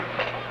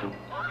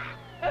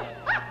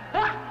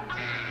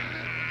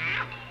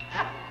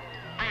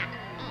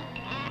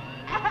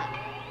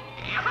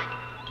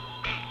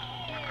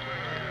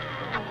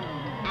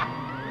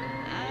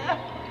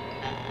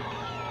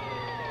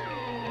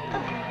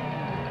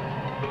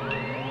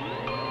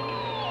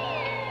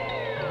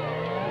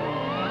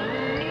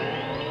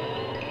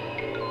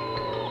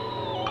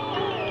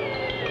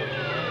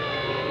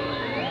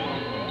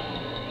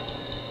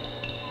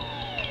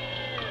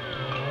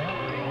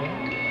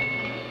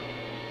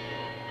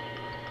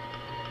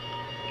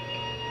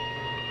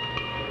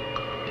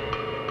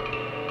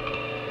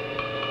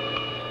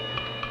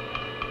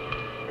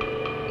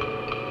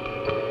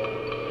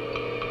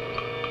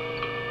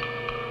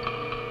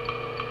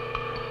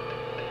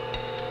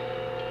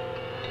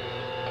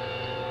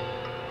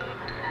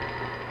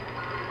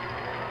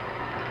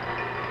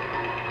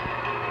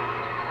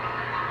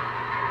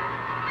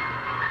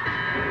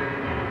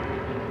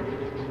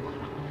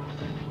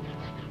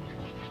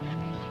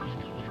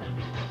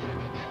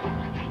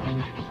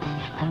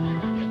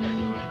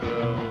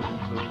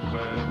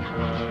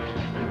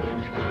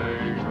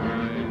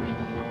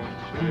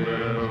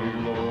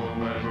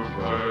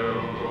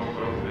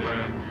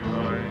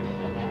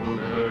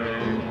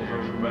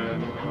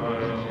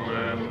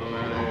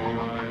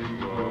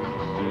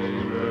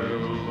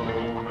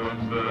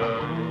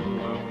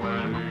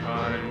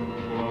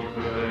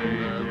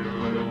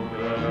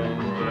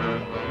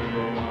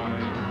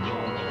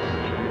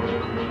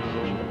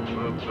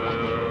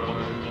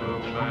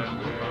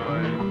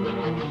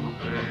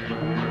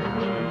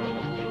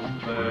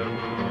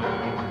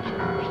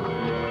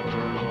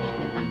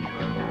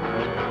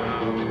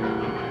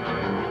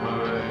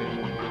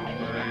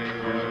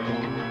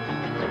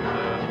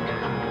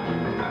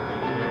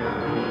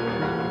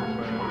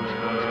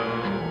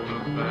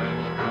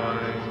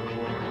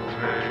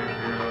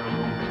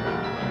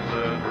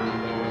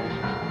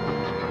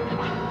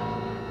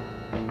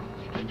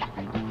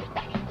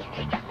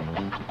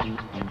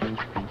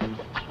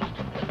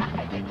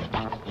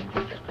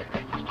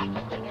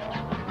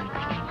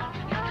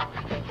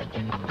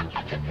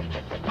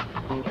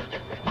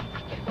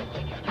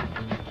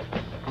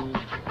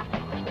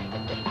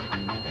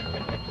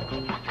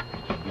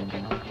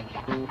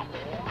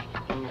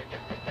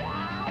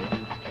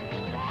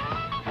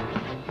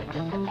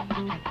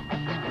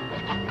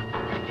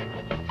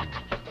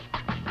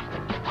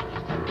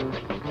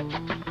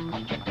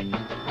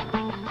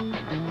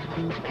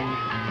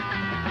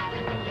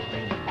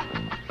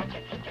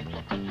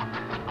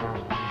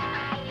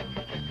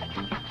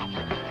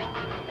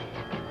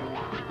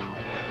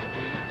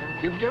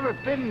 You've never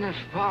been this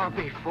far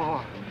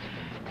before.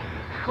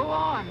 Go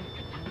on.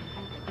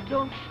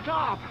 Don't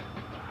stop.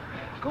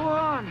 Go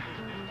on.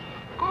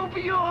 Go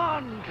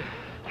beyond.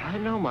 I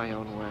know my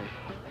own way.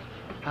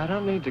 I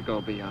don't need to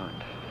go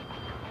beyond.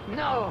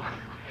 No.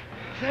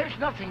 There's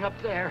nothing up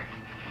there.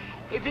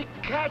 If he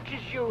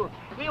catches you,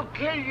 he'll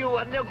kill you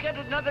and they'll get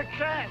another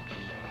chance.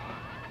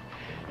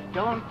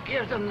 Don't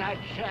give them that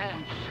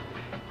chance.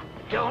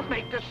 Don't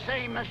make the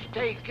same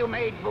mistake you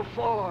made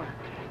before.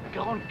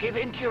 Don't give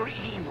in to your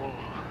evil.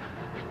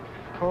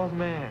 Old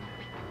man,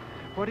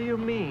 what do you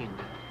mean?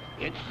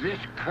 It's this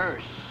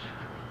curse.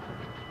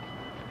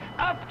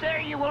 Up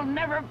there you will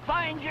never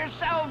find your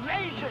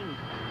salvation.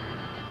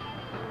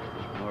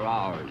 Or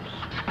ours.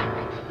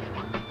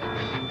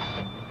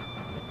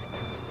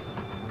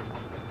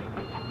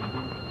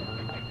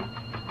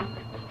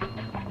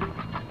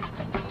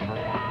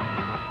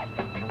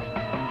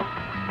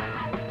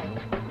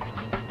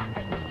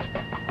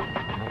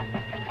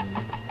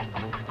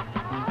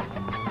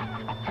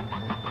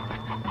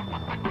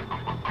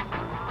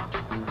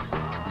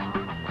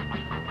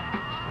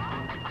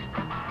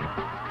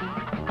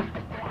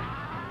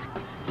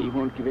 He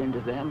won't give in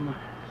to them.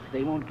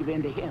 They won't give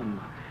in to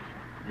him.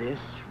 This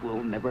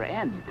will never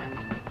end.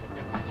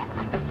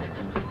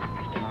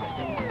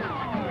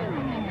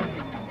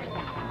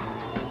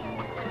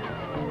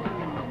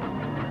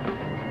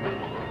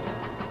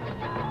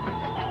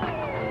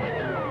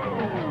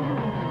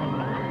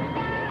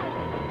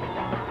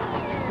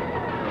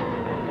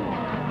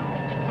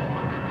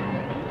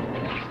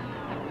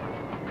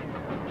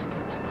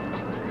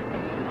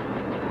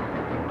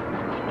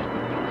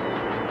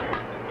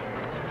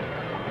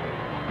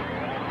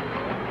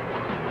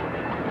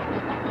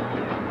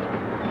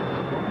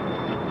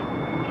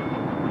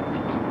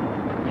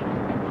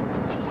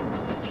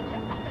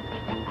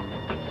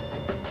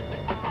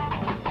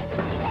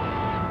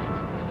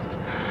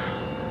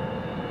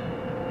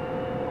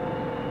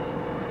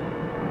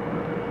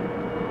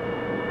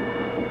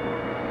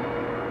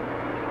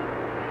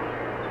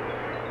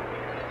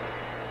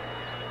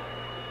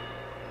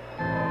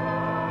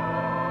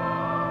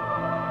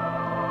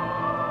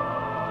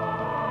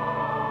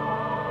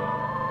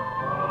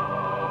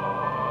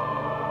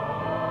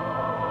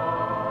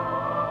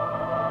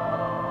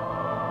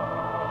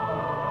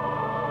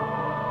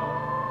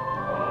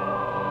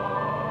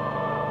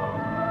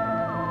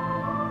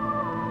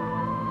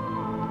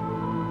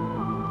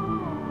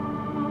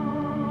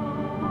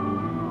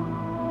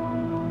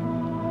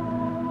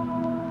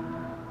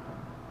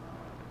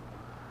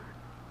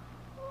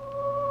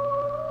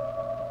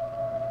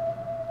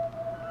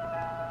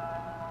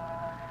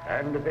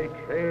 And they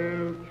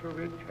trail to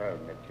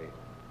eternity.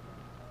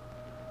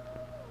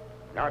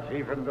 Not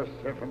even the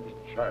seventh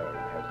child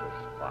has a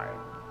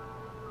spine.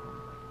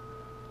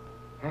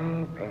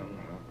 Ah, well,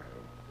 ah,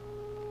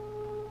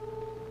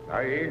 well.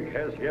 My ink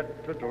has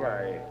yet to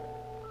dry.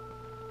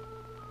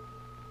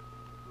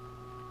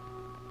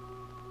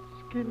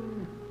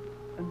 Skin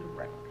and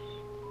wax,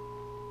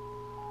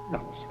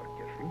 not so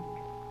different.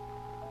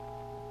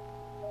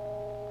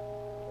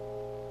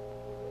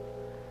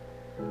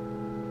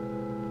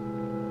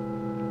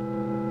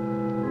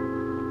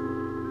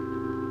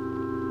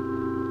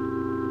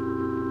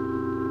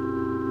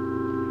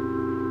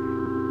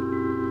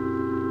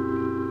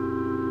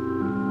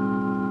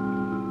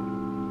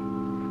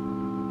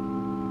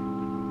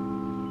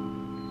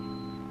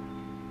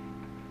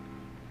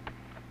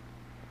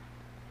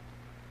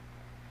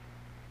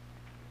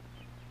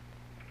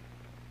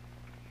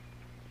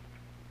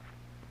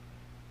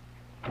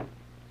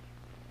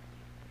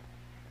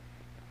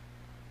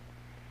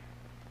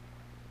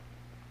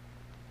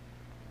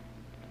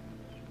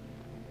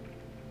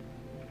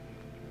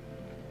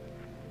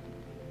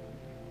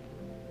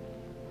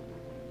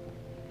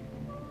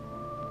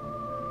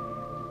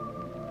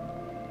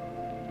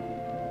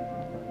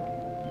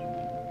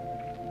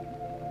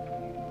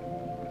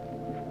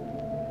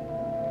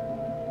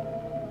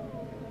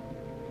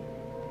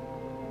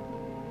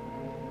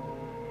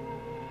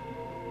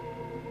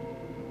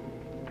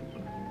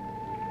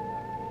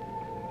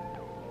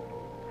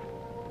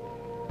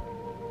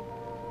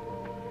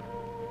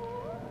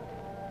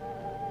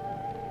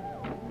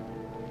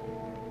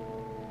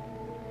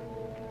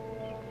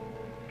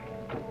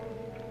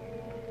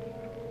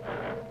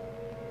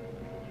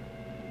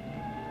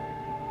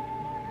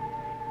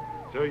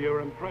 So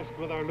you're impressed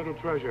with our little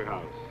treasure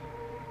house,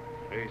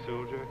 eh,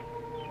 soldier?